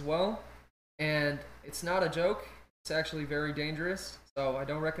use as well, and it's not a joke. It's actually very dangerous, so I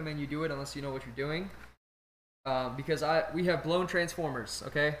don't recommend you do it unless you know what you're doing. Because we have blown transformers,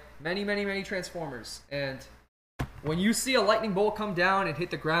 okay? Many transformers, and when you see a lightning bolt come down and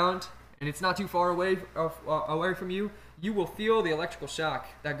hit the ground, and it's not too far away from you, you will feel the electrical shock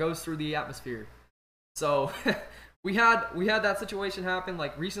that goes through the atmosphere. So we had that situation happen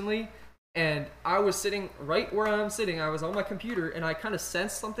like recently. And I was sitting right where I'm sitting. I was on my computer, and I kind of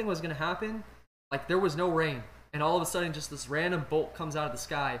sensed something was going to happen. Like, there was no rain. And all of a sudden, just this random bolt comes out of the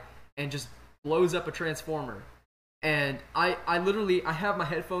sky and just blows up a transformer. And I have my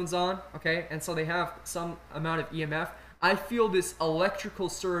headphones on, okay? And so they have some amount of EMF. I feel this electrical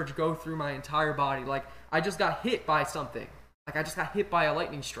surge go through my entire body. Like, I just got hit by something. Like, I just got hit by a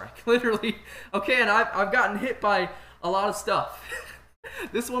lightning strike, literally. Okay, and I've gotten hit by a lot of stuff.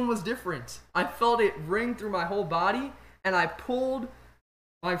 This one was different. I felt it ring through my whole body, and I pulled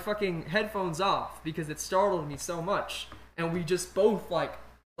my fucking headphones off because it startled me so much. And we just both, like,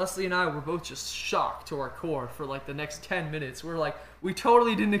 Leslie and I were both just shocked to our core for like the next 10 minutes. We're like, we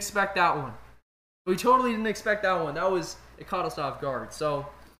totally didn't expect that one. It caught us off guard. So,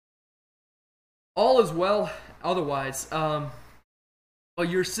 all is well otherwise. But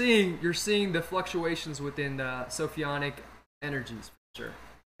you're seeing the fluctuations within the Sophionic energies. Sure.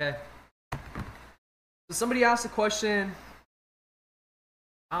 Okay. So somebody asked a question.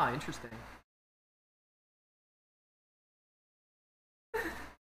 Interesting.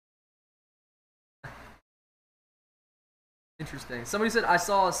 Interesting. Somebody said, I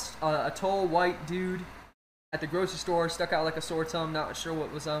saw a tall white dude at the grocery store, stuck out like a sore thumb. Not sure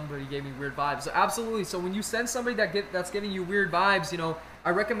what was but he gave me weird vibes. So absolutely. So when you send somebody that's giving you weird vibes, I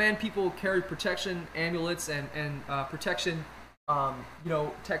recommend people carry protection amulets and protection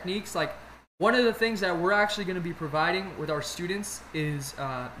techniques. Like, one of the things that we're actually going to be providing with our students is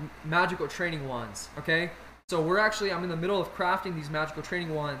magical training wands. Okay, so I'm in the middle of crafting these magical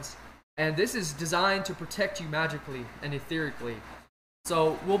training wands, and this is designed to protect you magically and etherically.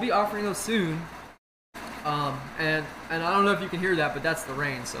 So we'll be offering those soon. And I don't know if you can hear that, but that's the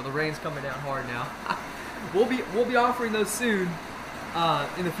rain. So the rain's coming down hard now. we'll be offering those soon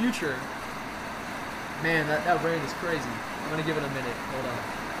in the future. Man, that rain is crazy. I'm gonna give it a minute. Hold on.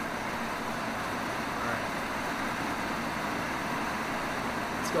 Alright.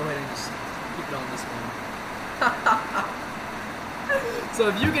 Let's go ahead and just keep it on this one. So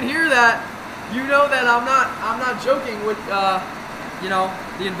if you can hear that, you know that I'm not joking with the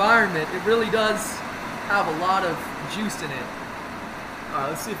environment. It really does have a lot of juice in it. Alright,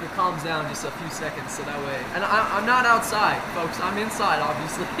 let's see if it calms down just a few seconds so that way. And I'm not outside, folks. I'm inside,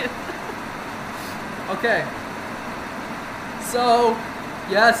 obviously. Okay. So,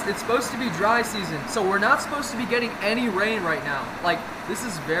 yes, it's supposed to be dry season. So we're not supposed to be getting any rain right now. Like, this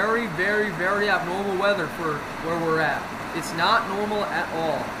is very, very, very abnormal weather for where we're at. It's not normal at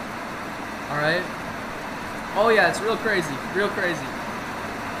all. Alright? Oh yeah, it's real crazy. Real crazy.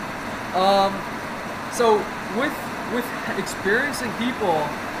 So with experiencing people,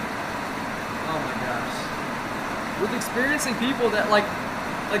 oh my gosh. With experiencing people that like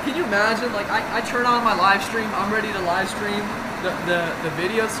can you imagine, like I turn on my live stream, I'm ready to live stream, the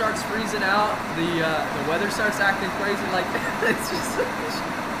video starts freezing out, the weather starts acting crazy, like it's just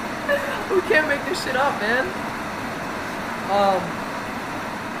we can't make this shit up, man.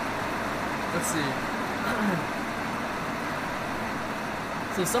 Let's see.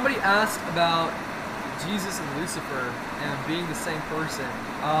 So somebody asked about Jesus and Lucifer and being the same person.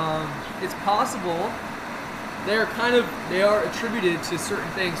 It's possible they are attributed to certain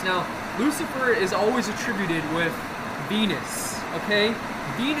things. Now, Lucifer is always attributed with Venus, okay?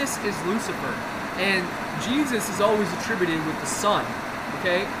 Venus is Lucifer, and Jesus is always attributed with the sun,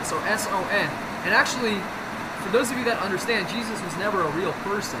 okay? So S-O-N. And actually, for those of you that understand, Jesus was never a real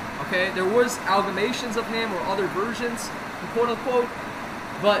person, okay? There was amalgamations of him or other versions, quote unquote,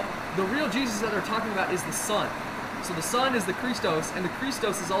 but the real Jesus that they're talking about is the Son. So the Son is the Christos, and the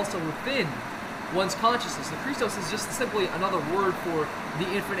Christos is also within one's consciousness. The Christos is just simply another word for the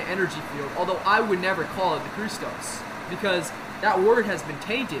infinite energy field, although I would never call it the Christos, because that word has been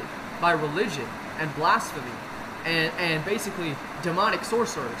tainted by religion and blasphemy and basically demonic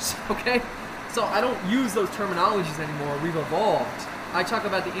sorcerers, okay? So I don't use those terminologies anymore. We've evolved. I talk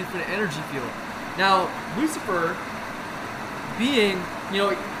about the infinite energy field. Now, Lucifer being, you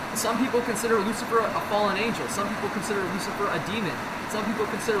know, some people consider Lucifer a fallen angel. Some people consider Lucifer a demon. Some people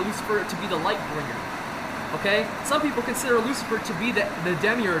consider Lucifer to be the light bringer. Okay? Some people consider Lucifer to be the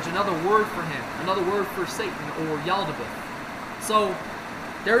demiurge, another word for him, another word for Satan or Yaldabaoth. So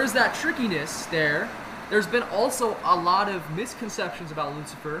there is that trickiness there. There's been also a lot of misconceptions about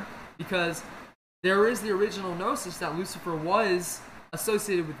Lucifer, because there is the original gnosis that Lucifer was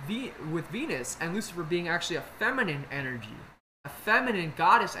associated with Venus, and Lucifer being actually a feminine energy, a feminine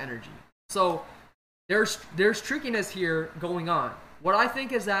goddess energy. So there's trickiness here going on. What I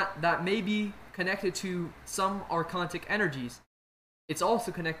think is that may be connected to some archontic energies. It's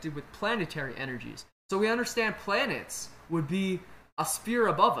also connected with planetary energies. So we understand planets would be a sphere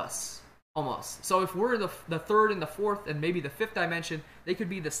above us, almost. So if we're the third and the fourth and maybe the fifth dimension, they could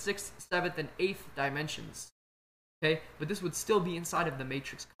be the sixth, seventh, and eighth dimensions. Okay? But this would still be inside of the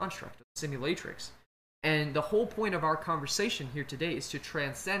matrix construct, of the Simulatrix. And the whole point of our conversation here today is to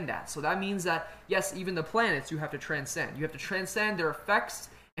transcend that. So that means that, yes, even the planets you have to transcend. You have to transcend their effects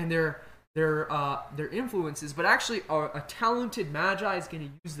and their influences, but actually a talented magi is going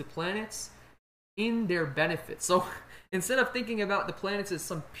to use the planets in their benefit. So instead of thinking about the planets as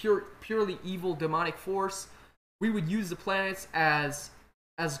some purely evil demonic force, we would use the planets as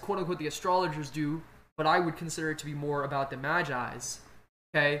quote unquote the astrologers do, but I would consider it to be more about the magi's,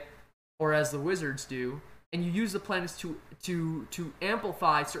 okay, or as the wizards do. And you use the planets to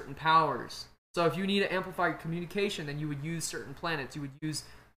amplify certain powers. So if you need to amplify your communication, then you would use certain planets. You would use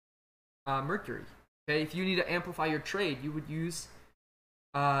Mercury. Okay, if you need to amplify your trade, you would use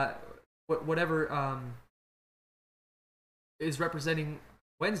whatever is representing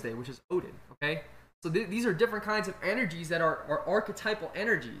Wednesday, which is Odin. Okay, so these are different kinds of energies that are archetypal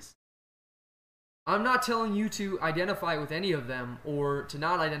energies. I'm not telling you to identify with any of them or to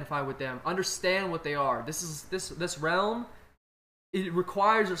not identify with them. Understand what they are. This realm, it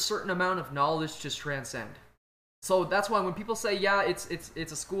requires a certain amount of knowledge to transcend. So that's why when people say, yeah, it's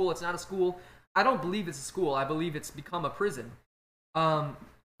a school, it's not a school, I don't believe it's a school. I believe it's become a prison.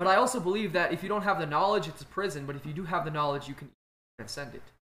 But I also believe that if you don't have the knowledge, it's a prison. But if you do have the knowledge, you can transcend it.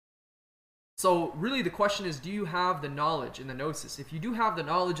 So really the question is, do you have the knowledge in the Gnosis? If you do have the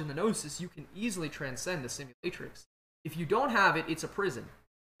knowledge in the Gnosis, you can easily transcend the Simulatrix. If you don't have it, it's a prison.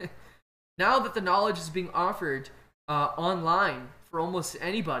 Now that the knowledge is being offered online for almost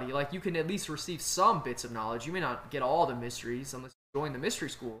anybody, like you can at least receive some bits of knowledge. You may not get all the mysteries unless you join the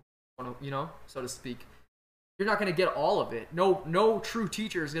mystery school, you know, so to speak. You're not going to get all of it. No true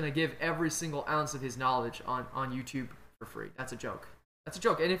teacher is going to give every single ounce of his knowledge on YouTube for free. That's a joke. That's a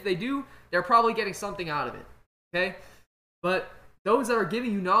joke. And if they do, they're probably getting something out of it. Okay? But those that are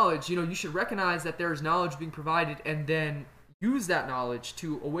giving you knowledge, you know, you should recognize that there is knowledge being provided and then use that knowledge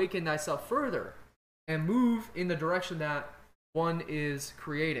to awaken thyself further and move in the direction that one is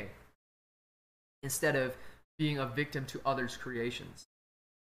creating instead of being a victim to others' creations.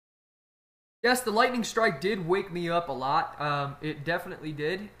 Yes, the lightning strike did wake me up a lot. It definitely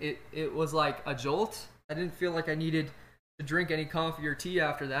did. It was like a jolt. I didn't feel like I needed to drink any coffee or tea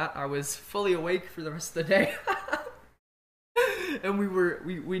after that. I was fully awake for the rest of the day. And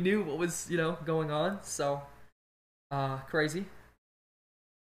we knew what was, you know, going on. So crazy.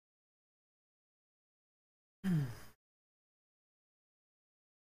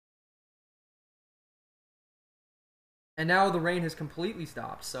 And now the rain has completely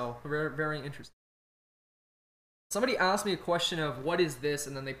stopped, so very, very interesting. Somebody asked me a question of what is this,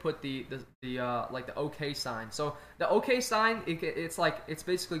 and then they put the like the OK sign. So the OK sign, it's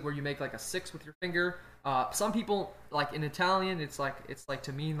basically where you make like a 6 with your finger. Some people, like in Italian, it's like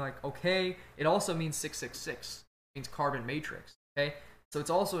to mean like okay. It also means 666. It means carbon matrix. Okay, so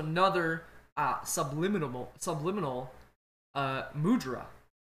it's also another subliminal mudra.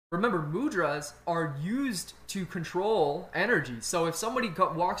 Remember, mudras are used to control energy. So if somebody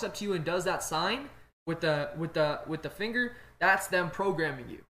walks up to you and does that sign, with the finger, that's them programming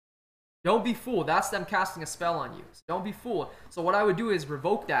you. Don't be fooled. That's them casting a spell on you. So don't be fooled. So what I would do is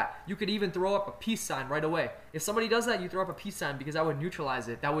revoke that. You could even throw up a peace sign right away. If somebody does that, you throw up a peace sign because that would neutralize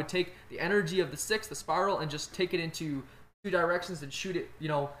it. That would take the energy of the 6, the spiral, and just take it into 2 directions and shoot it,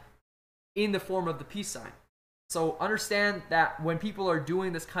 in the form of the peace sign. So understand that when people are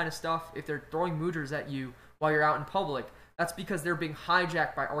doing this kind of stuff, if they're throwing mudras at you while you're out in public, that's because they're being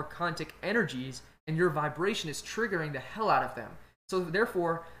hijacked by archontic energies, and your vibration is triggering the hell out of them. So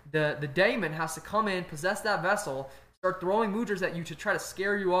therefore, the daemon has to come in, possess that vessel, start throwing mudras at you to try to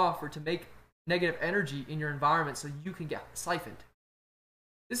scare you off or to make negative energy in your environment so you can get siphoned.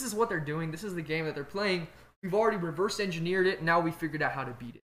 This is what they're doing. This is the game that they're playing. We've already reverse engineered it, and now we figured out how to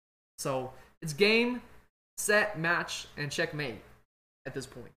beat it. So it's game, set, match, and checkmate at this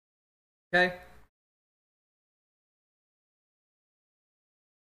point. Okay?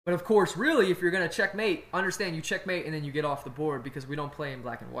 But of course, really, if you're going to checkmate, understand you checkmate and then you get off the board because we don't play in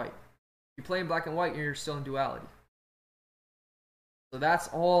black and white. You play in black and white, you're still in duality. So that's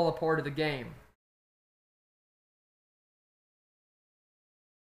all a part of the game.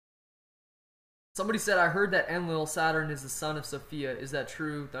 Somebody said, I heard that Enlil Saturn is the son of Sophia. Is that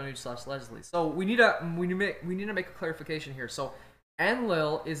true? Thunder/Leslie. So we need to make a clarification here. So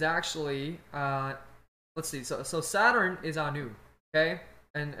Enlil is actually let's see. So Saturn is Anu, okay?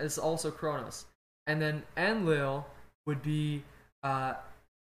 And it's also Kronos. And then Enlil would be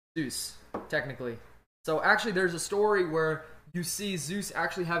Zeus, technically. So actually there's a story where you see Zeus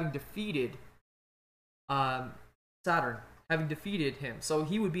actually having defeated Saturn, having defeated him. So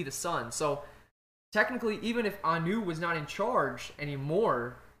he would be the son. So technically, even if Anu was not in charge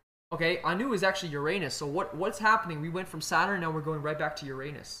anymore, okay, Anu is actually Uranus. So what's happening? We went from Saturn, now we're going right back to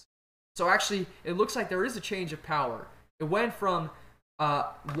Uranus. So actually, it looks like there is a change of power. It went from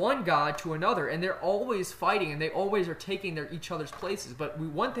one god to another, and they're always fighting, and they always are taking each other's places. But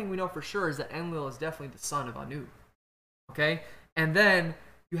one thing we know for sure is that Enlil is definitely the son of Anu. Okay? And then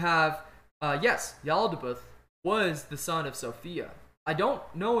you have, yes, Yaldabaoth was the son of Sophia. I don't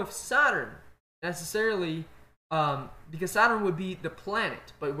know if Saturn necessarily, because Saturn would be the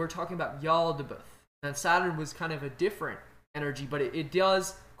planet, but we're talking about Yaldabaoth. And Saturn was kind of a different energy, but it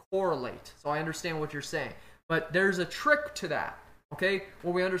does correlate. So I understand what you're saying. But there's a trick to that. Okay,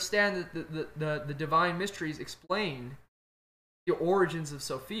 well, we understand that the divine mysteries explain the origins of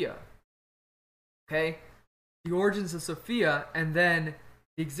Sophia. Okay, the origins of Sophia, and then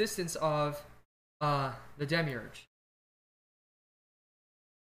the existence of the demiurge.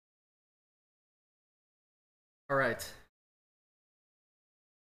 All right.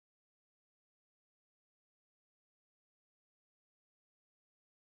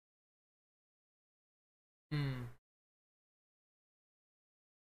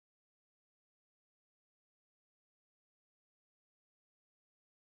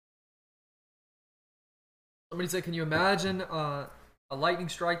 Somebody said, can you imagine a lightning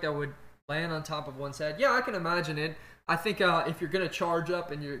strike that would land on top of one's head? Yeah, I can imagine it. I think if you're going to charge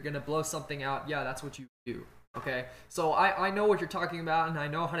up and you're going to blow something out, yeah, that's what you do. Okay? So I know what you're talking about, and I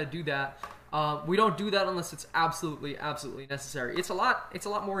know how to do that. We don't do that unless it's absolutely necessary. It's a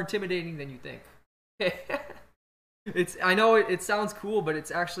lot more intimidating than you think. Okay? I know it sounds cool, but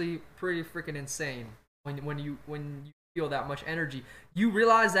it's actually pretty freaking insane when you feel that much energy. You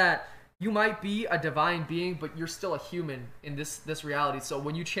realize that you might be a divine being, but you're still a human in this reality. So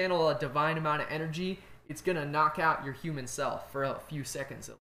when you channel a divine amount of energy, it's gonna knock out your human self for a few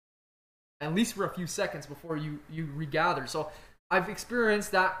seconds, at least for a few seconds before you regather. So I've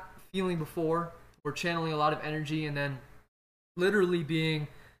experienced that feeling before. We're channeling a lot of energy and then literally being,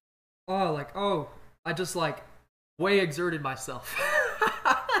 I just way exerted myself,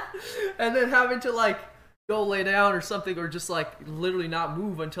 and then having to go lay down or something, or just literally not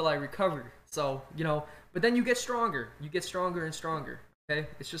move until I recover. So but then you get stronger. You get stronger and stronger. Okay,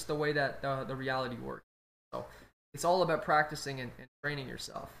 it's just the way that the reality works. So it's all about practicing and training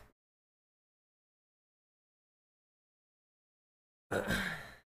yourself.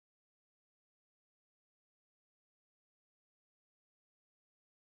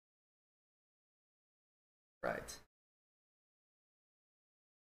 Right.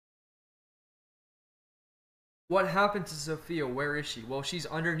 What happened to Sophia? Where is she? Well, she's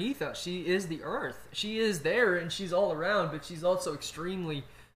underneath us. She is the earth. She is there and she's all around, but she's also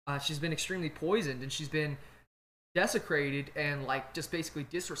she's been extremely poisoned, and she's been desecrated and just basically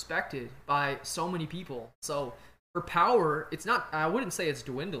disrespected by so many people. So her power, I wouldn't say it's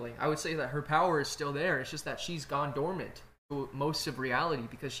dwindling. I would say that her power is still there. It's just that she's gone dormant to most of reality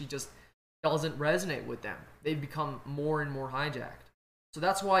because she just doesn't resonate with them. They've become more and more hijacked. So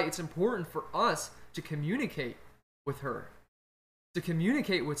that's why it's important for us to communicate with her, to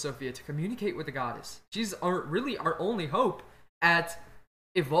communicate with Sophia, to communicate with the goddess. She's really our only hope at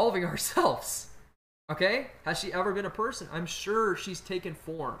evolving ourselves. Okay? Has she ever been a person? I'm sure she's taken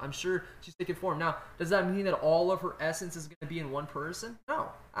form. Now, does that mean that all of her essence is going to be in one person? No,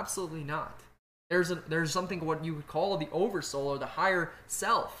 absolutely not. There's something what you would call the oversoul, or the higher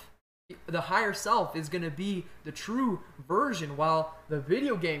self. The higher self is going to be the true version, while the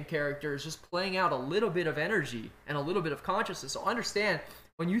video game character is just playing out a little bit of energy and a little bit of consciousness. So understand,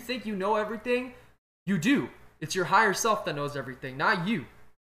 when you think you know everything, you do. It's your higher self that knows everything, not you.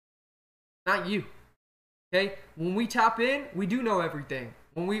 Not you. Okay? When we tap in, we do know everything.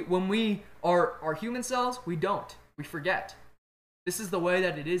 When we are human selves, we don't. We forget. This is the way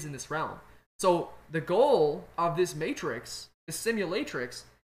that it is in this realm. So the goal of this matrix, this simulatrix,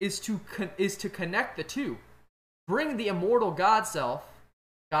 is to connect the two. Bring the immortal God self,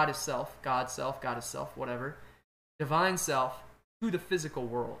 goddess self, whatever, divine self, to the physical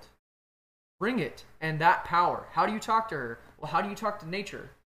world. Bring it, and that power. How do you talk to her? Well, how do you talk to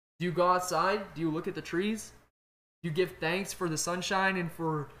nature? Do you go outside? Do you look at the trees? Do you give thanks for the sunshine and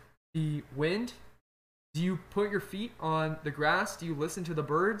for the wind? Do you put your feet on the grass? Do you listen to the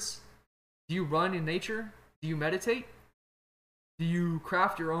birds? Do you run in nature? Do you meditate? Do you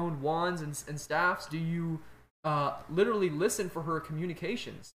craft your own wands and staffs? Do you literally listen for her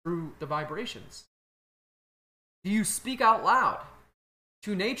communications through the vibrations? Do you speak out loud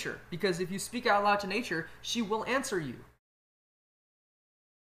to nature? Because if you speak out loud to nature, she will answer you.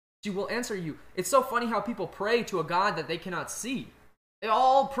 She will answer you. It's so funny how people pray to a God that they cannot see. They're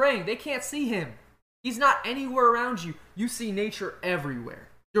all praying. They can't see him. He's not anywhere around you. You see nature everywhere.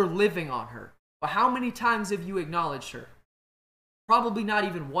 You're living on her. But how many times have you acknowledged her? Probably not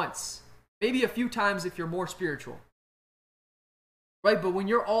even once. Maybe a few times if you're more spiritual. Right? But when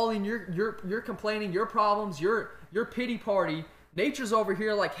you're all in your complaining, your problems, your pity party, nature's over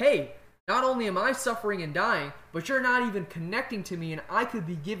here like, hey, not only am I suffering and dying, but you're not even connecting to me, and I could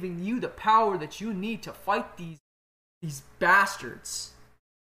be giving you the power that you need to fight these bastards.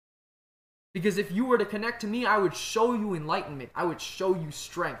 Because if you were to connect to me, I would show you enlightenment. I would show you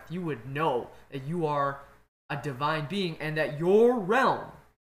strength. You would know that you are a divine being and that your realm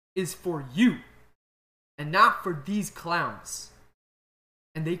is for you and not for these clowns.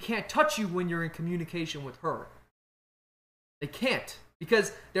 And they can't touch you when you're in communication with her. They can't.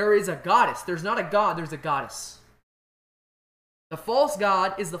 Because there is a goddess. There's not a god, there's a goddess. The false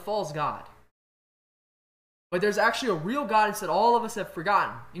god is the false god. But there's actually a real goddess that all of us have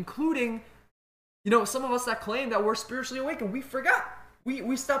forgotten, including, some of us that claim that we're spiritually awakened. We forgot.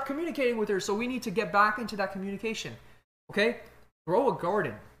 We stopped communicating with her, so we need to get back into that communication. Okay? Grow a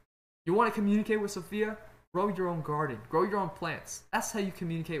garden. You want to communicate with Sophia? Grow your own garden. Grow your own plants. That's how you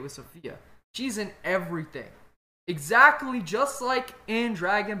communicate with Sophia. She's in everything. Exactly just like in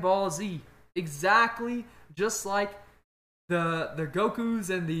Dragon Ball Z. Exactly just like the Gokus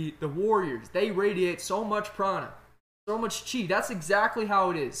and the warriors. They radiate so much prana, so much chi. That's exactly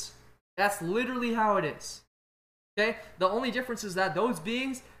how it is. That's literally how it is. Okay? The only difference is that those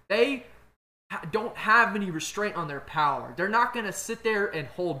beings, they don't have any restraint on their power. They're not going to sit there and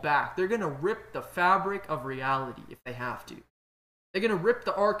hold back. They're going to rip the fabric of reality if they have to. They're going to rip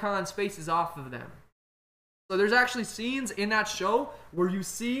the archons' faces off of them. So there's actually scenes in that show where you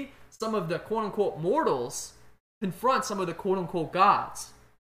see some of the quote-unquote mortals confront some of the quote-unquote gods.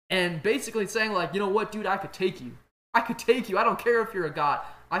 And basically saying like, you know what, dude, I could take you. I could take you. I don't care if you're a god.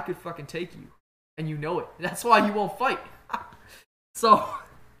 I could fucking take you. And you know it. That's why you won't fight. So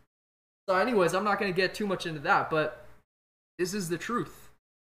anyways, I'm not going to get too much into that, but this is the truth.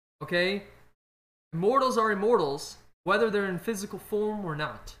 Okay? Immortals are immortals, whether they're in physical form or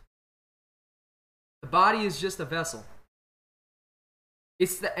not. The body is just a vessel.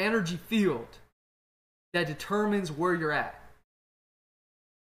 It's the energy field that determines where you're at.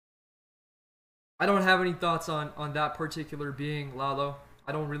 I don't have any thoughts on that particular being, Lalo.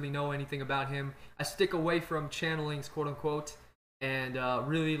 I don't really know anything about him. I stick away from channelings, quote unquote, and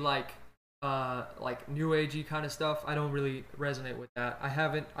really like new agey kind of stuff. I don't really resonate with that.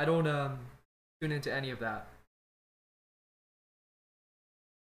 I don't tune into any of that.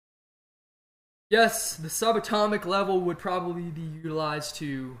 Yes, the subatomic level would probably be utilized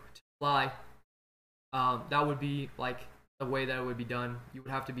to fly. That would be like the way that it would be done. You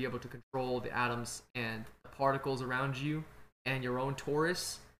would have to be able to control the atoms and the particles around you and your own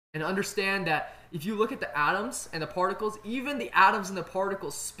torus. And understand that if you look at the atoms and the particles, even the atoms and the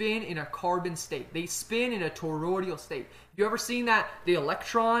particles spin in a carbon state. They spin in a toroidal state. Have you ever seen that? The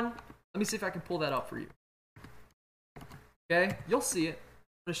electron? Let me see if I can pull that up for you. Okay? You'll see it.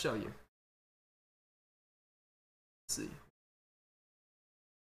 I'm going to show you. Let's see.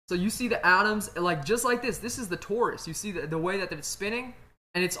 So you see the atoms, like just like this. This is the torus. You see the way that it's spinning,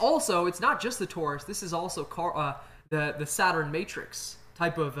 and it's not just the torus. This is also the Saturn matrix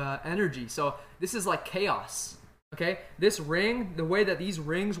type of energy. So this is like chaos. Okay, this ring, the way that these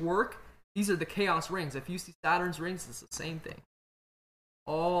rings work, these are the chaos rings. If you see Saturn's rings, it's the same thing.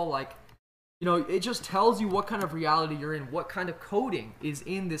 All like, it just tells you what kind of reality you're in, what kind of coding is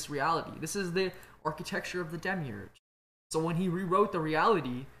in this reality. This is the architecture of the demiurge. So when he rewrote the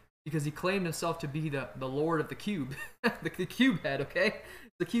reality, because he claimed himself to be the lord of the cube, the cube head, okay?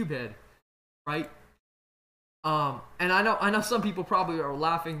 The cube head, right? And I know some people probably are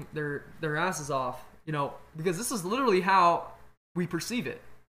laughing their asses off, because this is literally how we perceive it,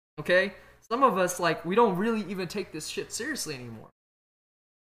 okay? Some of us, like, we don't really even take this shit seriously anymore.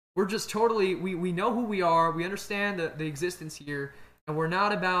 We're just totally, we know who we are, we understand the existence here, and we're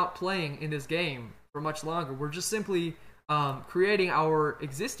not about playing in this game for much longer. We're just simply creating our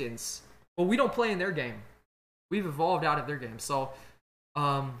existence, but we don't play in their game. We've evolved out of their game. So,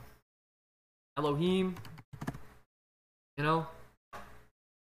 Elohim,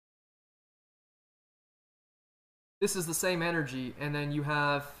 this is the same energy, and then you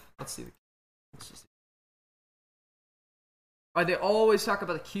have, let's see. They always talk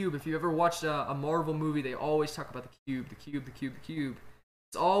about the cube. If you ever watched a Marvel movie, they always talk about the cube, the cube, the cube, the cube.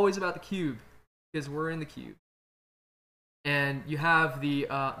 It's always about the cube, because we're in the cube. And you have the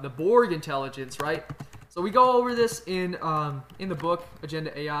Borg intelligence, right? So we go over this in the book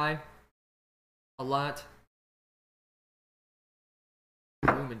Agenda AI a lot.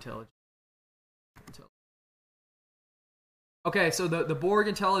 Room intelligence. Okay, so the Borg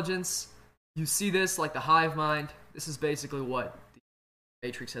intelligence, you see this like the hive mind. This is basically what the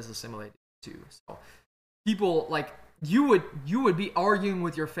Matrix has assimilated to. So people, like, you would be arguing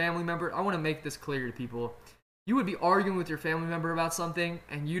with your family member. I want to make this clear to people. You would be arguing with your family member about something,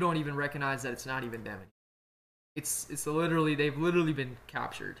 and you don't even recognize that it's not even them. It's literally, they've literally been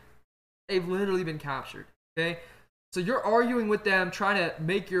captured. They've literally been captured. Okay, so you're arguing with them, trying to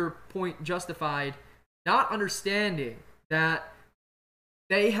make your point justified, not understanding that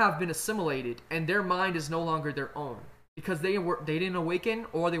they have been assimilated and their mind is no longer their own, because they didn't awaken,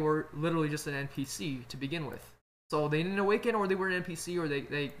 or they were literally just an NPC to begin with. So they didn't awaken, or they were an NPC, or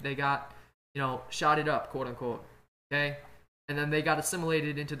they got, shotted up, quote unquote. Okay, and then they got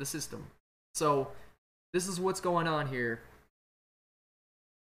assimilated into the system. So this is what's going on here.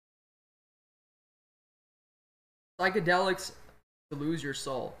 Psychedelics to lose your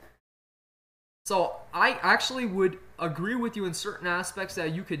soul. So I actually would agree with you in certain aspects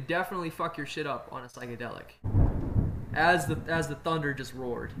that you could definitely fuck your shit up on a psychedelic. As the thunder just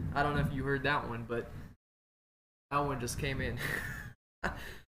roared. I don't know if you heard that one, but that one just came in.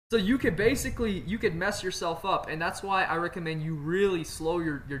 So you could mess yourself up, and that's why I recommend you really slow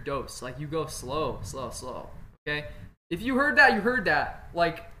your dose. Like, you go slow. Okay? If you heard that, you heard that.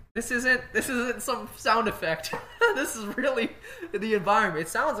 Like, this isn't some sound effect. This is really the environment. It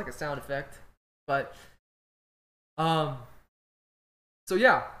sounds like a sound effect. But so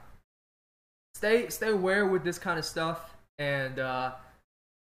yeah, stay aware with this kind of stuff, and I'm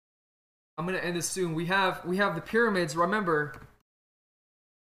gonna end this soon. We have the pyramids. Remember,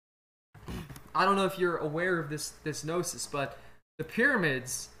 I don't know if you're aware of this gnosis, but the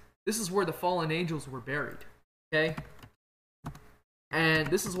pyramids, this is where the fallen angels were buried. Okay, and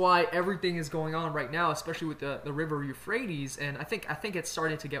this is why everything is going on right now, especially with the river Euphrates, and I think it's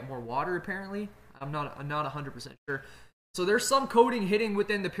starting to get more water apparently. I'm not 100% sure. So there's some coding hidden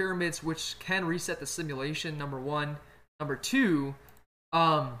within the pyramids which can reset the simulation, number one. Number two,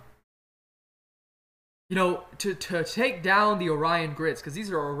 to take down the Orion grids, because these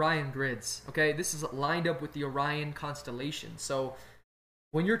are Orion grids, okay? This is lined up with the Orion constellation. So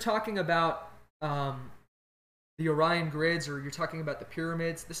when you're talking about the Orion grids, or you're talking about the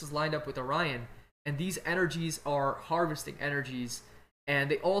pyramids, this is lined up with Orion. And these energies are harvesting energies,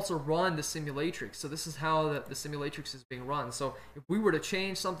 and they also run the Simulatrix. So this is how the Simulatrix is being run. So if we were to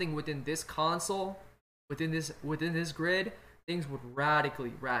change something within this console, within this grid, things would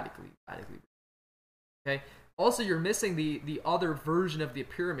radically. Okay. Also, you're missing the other version of the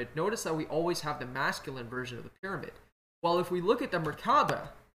pyramid. Notice that we always have the masculine version of the pyramid. Well, if we look at the Merkaba,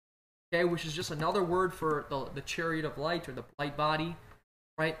 okay, which is just another word for the chariot of light, or the light body,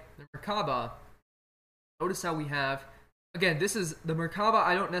 right? The Merkaba. Notice how we have, again, this is the Merkaba.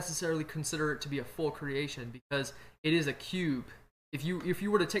 I don't necessarily consider it to be a full creation, because it is a cube. If you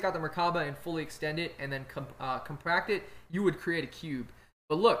were to take out the Merkaba and fully extend it and then contract it, you would create a cube.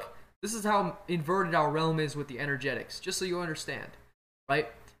 But look, this is how inverted our realm is with the energetics, just so you understand, right?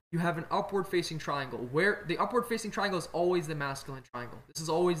 you have an upward facing triangle, where the upward facing triangle is always the masculine triangle. This is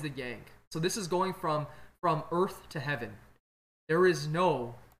always the yang. So this is going from earth to heaven. There is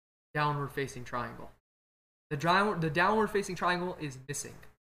no downward facing triangle. The downward facing triangle is missing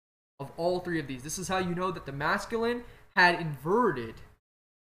of all three of these. This is how you know that the masculine had inverted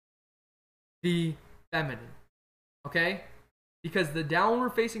the feminine. Okay? Because the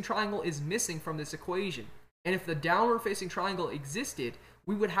downward facing triangle is missing from this equation. And if the downward facing triangle existed,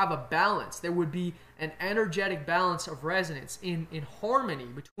 we would have a balance. There would be an energetic balance of resonance in harmony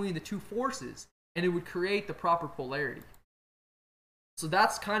between the two forces, and it would create the proper polarity. So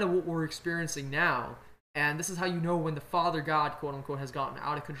that's kind of what we're experiencing now. And this is how you know when the Father God, quote unquote, has gotten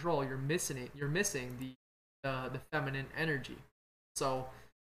out of control. You're missing it. You're missing the feminine energy. So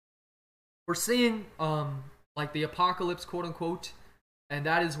we're seeing like the apocalypse, quote unquote, and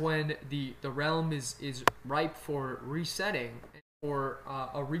that is when the realm is ripe for resetting or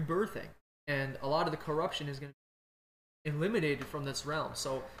a rebirthing, and a lot of the corruption is going to be eliminated from this realm.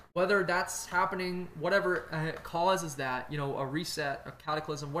 So whether that's happening, whatever causes that, you know, a reset, a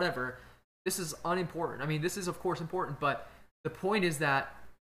cataclysm, whatever, this is unimportant. I mean, this is of course important, but the point is that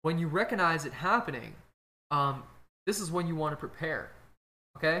when you recognize it happening, this is when you want to prepare.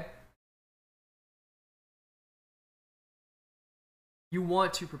 Okay? You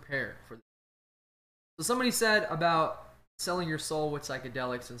want to prepare for this. So somebody said about selling your soul with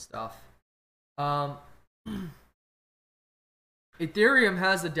psychedelics and stuff. Ethereum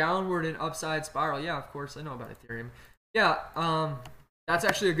has the downward and upside spiral. Yeah, of course, I know about Ethereum. Yeah, that's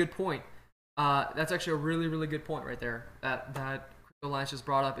actually a good point. That's actually a really, really good point right there. That Crypto just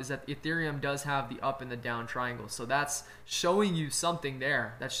brought up, is that Ethereum does have the up and the down triangle. So that's showing you something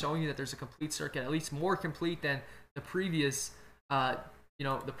there. That's showing you that there's a complete circuit, at least more complete than the previous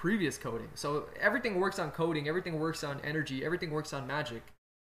the previous coding. So everything works on coding, everything works on energy, everything works on magic.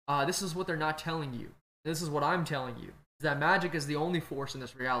 This is what they're not telling you. This is what I'm telling you. Is that magic is the only force in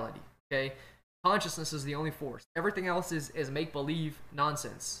this reality. Okay? Consciousness is the only force. Everything else is make-believe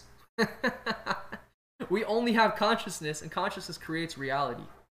nonsense. We only have consciousness, and consciousness creates reality.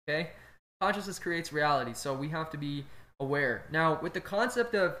 Okay? Consciousness creates reality, so we have to be aware. Now, with the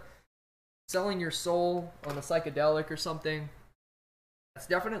concept of selling your soul on a psychedelic or something, that's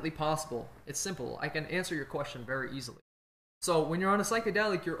definitely possible. It's simple. I can answer your question very easily. So when you're on a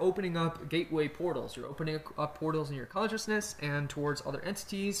psychedelic, you're opening up gateway portals. You're opening up portals in your consciousness and towards other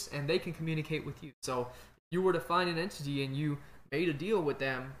entities, and they can communicate with you. So if you were to find an entity and you made a deal with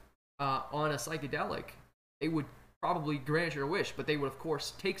them on a psychedelic, they would probably grant your wish, but they would, of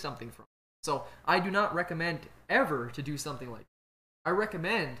course, take something from you. So I do not recommend ever to do something like that. I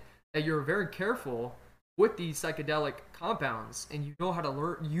recommend that you're very careful with these psychedelic compounds and you know how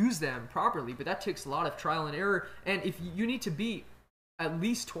to use them properly, but that takes a lot of trial and error. And if you need to be at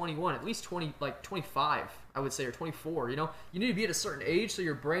least 21, at least 20, like 25, I would say, or 24, you know, you need to be at a certain age so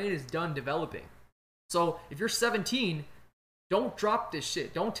your brain is done developing. So if you're 17, don't drop this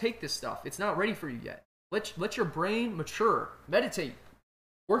shit. Don't take this stuff. It's not ready for you yet. Let your brain mature. Meditate.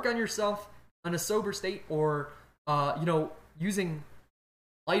 Work on yourself in a sober state, or using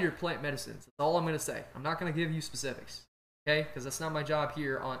lighter plant medicines. That's all I'm going to say. I'm not going to give you specifics, okay? Because that's not my job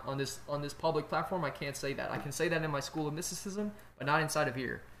here on this public platform. I can't say that. I can say that in my school of mysticism, but not inside of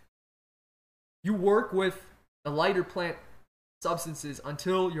here. You work with the lighter plant substances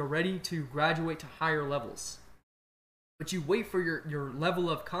until you're ready to graduate to higher levels. But you wait for your level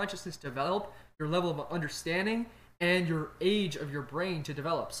of consciousness to develop, your level of understanding, and your age of your brain to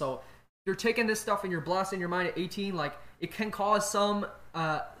develop. So if you're taking this stuff and you're blasting your mind at 18, like, it can cause some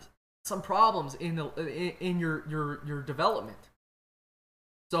problems in your development.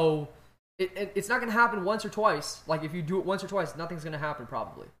 So it's not going to happen once or twice. Like, if you do it once or twice, nothing's going to happen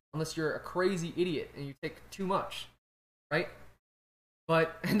probably, unless you're a crazy idiot and you take too much, right?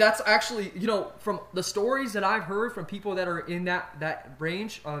 And that's actually, from the stories that I've heard from people that are in that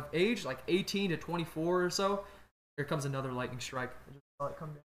range of age, like 18 to 24 or so. Here comes another lightning strike. I just saw it come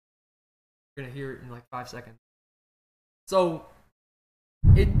down. You're going to hear it in like 5 seconds. So,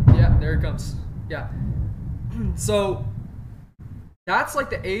 there it comes. Yeah. So, that's like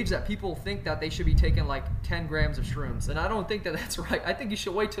the age that people think that they should be taking like 10 grams of shrooms. And I don't think that that's right. I think you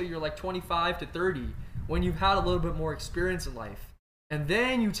should wait till you're like 25 to 30 when you've had a little bit more experience in life. And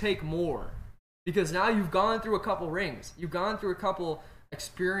then you take more. Because now you've gone through a couple rings. You've gone through a couple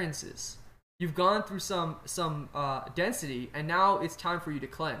experiences. You've gone through some density. And now it's time for you to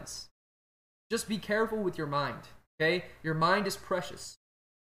cleanse. Just be careful with your mind. Okay? Your mind is precious.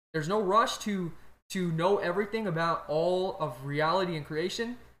 There's no rush to know everything about all of reality and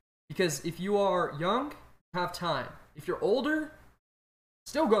creation. Because if you are young, you have time. If you're older,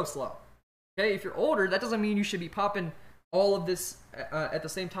 still go slow. Okay, if you're older, that doesn't mean you should be popping all of this at the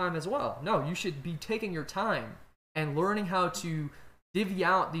same time as well. No, you should be taking your time and learning how to divvy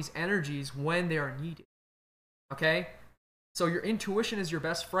out these energies when they are needed. Okay, so your intuition is your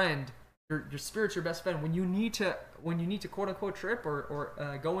best friend. Your spirit's your best friend. When you need to quote unquote trip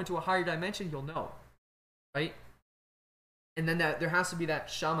or go into a higher dimension, you'll know, right? And then there has to be that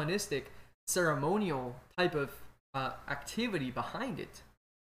shamanistic, ceremonial type of activity behind it.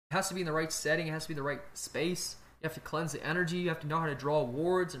 It has to be in the right setting. It has to be the right space. You have to cleanse the energy. You have to know how to draw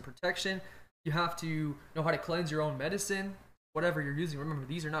wards and protection. You have to know how to cleanse your own medicine, whatever you're using. Remember,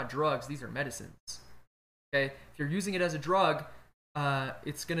 these are not drugs. These are medicines. Okay? If you're using it as a drug,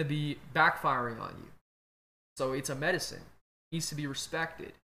 it's going to be backfiring on you. So it's a medicine. It needs to be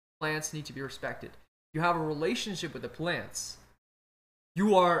respected. Plants need to be respected. You have a relationship with the plants.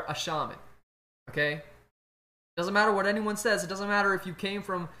 You are a shaman. Okay? Doesn't matter what anyone says. It doesn't matter if you came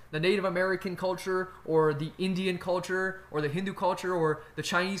from the Native American culture or the Indian culture or the Hindu culture or the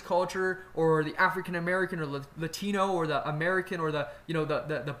Chinese culture or the African American or the Latino or the American or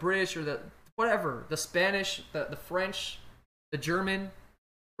the British or the whatever, the Spanish, the French, the German.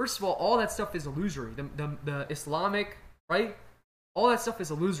 First of all that stuff is illusory. The Islamic, right? All that stuff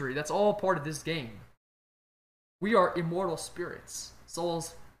is illusory. That's all part of this game. We are immortal spirits,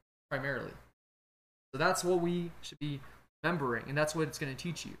 souls primarily. So that's what we should be remembering, and that's what it's going to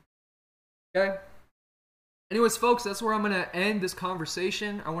teach you. Okay? Anyways, folks, that's where I'm going to end this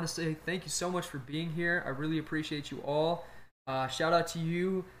conversation. I want to say thank you so much for being here. I really appreciate you all. Shout out to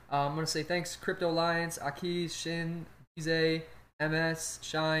you. I'm going to say thanks, Crypto Alliance, Akiz, Shin, Bize, MS,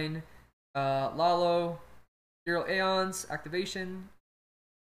 Shine, Lalo, Zero Aeons, Activation,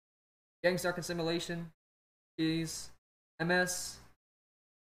 Gangstark and Simulation, Keys, MS,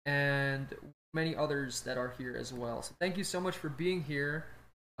 and many others that are here as well. So thank you so much for being here.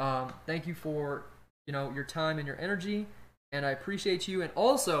 Thank you for your time and your energy, and I appreciate you. And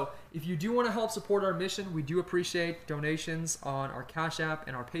also, if you do want to help support our mission, we do appreciate donations on our Cash App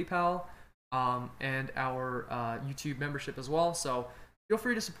and our PayPal, and our YouTube membership as well. So feel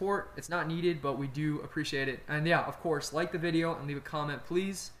free to support. It's not needed, but we do appreciate it. And yeah, of course, like the video and leave a comment,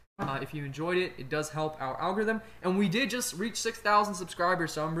 please. If you enjoyed it, it does help our algorithm. And we did just reach 6,000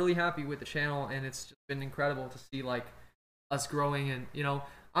 subscribers, so I'm really happy with the channel, and it's just been incredible to see us growing. And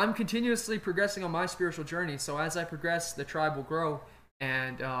I'm continuously progressing on my spiritual journey. So as I progress, the tribe will grow.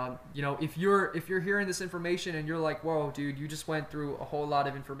 And if you're hearing this information and you're like, whoa, dude, you just went through a whole lot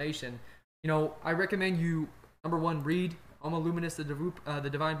of information, I recommend you, number one, read Alma Luminous, the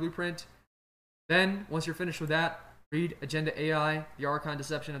Divine Blueprint. Then once you're finished with that, read Agenda AI, the Archon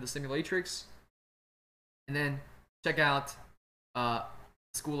Deception of the Simulatrix, and then check out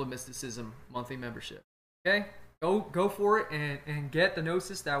School of Mysticism monthly membership. Okay, go for it and get the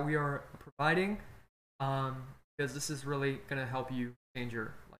gnosis that we are providing, because this is really gonna help you change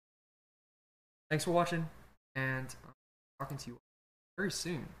your life. Thanks for watching, and I'm talking to you very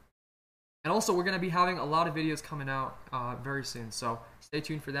soon. And also, we're gonna be having a lot of videos coming out very soon, so stay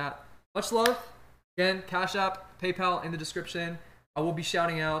tuned for that. Much love. Again, Cash App, PayPal in the description. I will be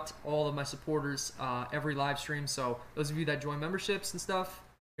shouting out all of my supporters every live stream. So those of you that join memberships and stuff,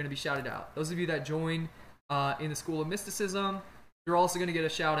 are going to be shouted out. Those of you that join in the School of Mysticism, you're also going to get a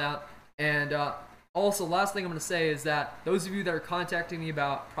shout out. And also, last thing I'm going to say is that those of you that are contacting me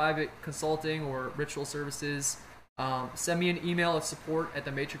about private consulting or ritual services, send me an email at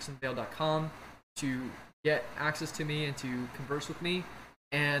support@thematrixunveiled.com to get access to me and to converse with me.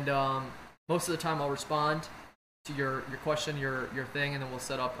 And most of the time I'll respond to your question, your thing, and then we'll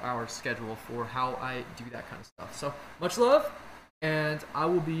set up our schedule for how I do that kind of stuff. So much love, and I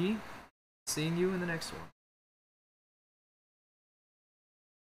will be seeing you in the next one.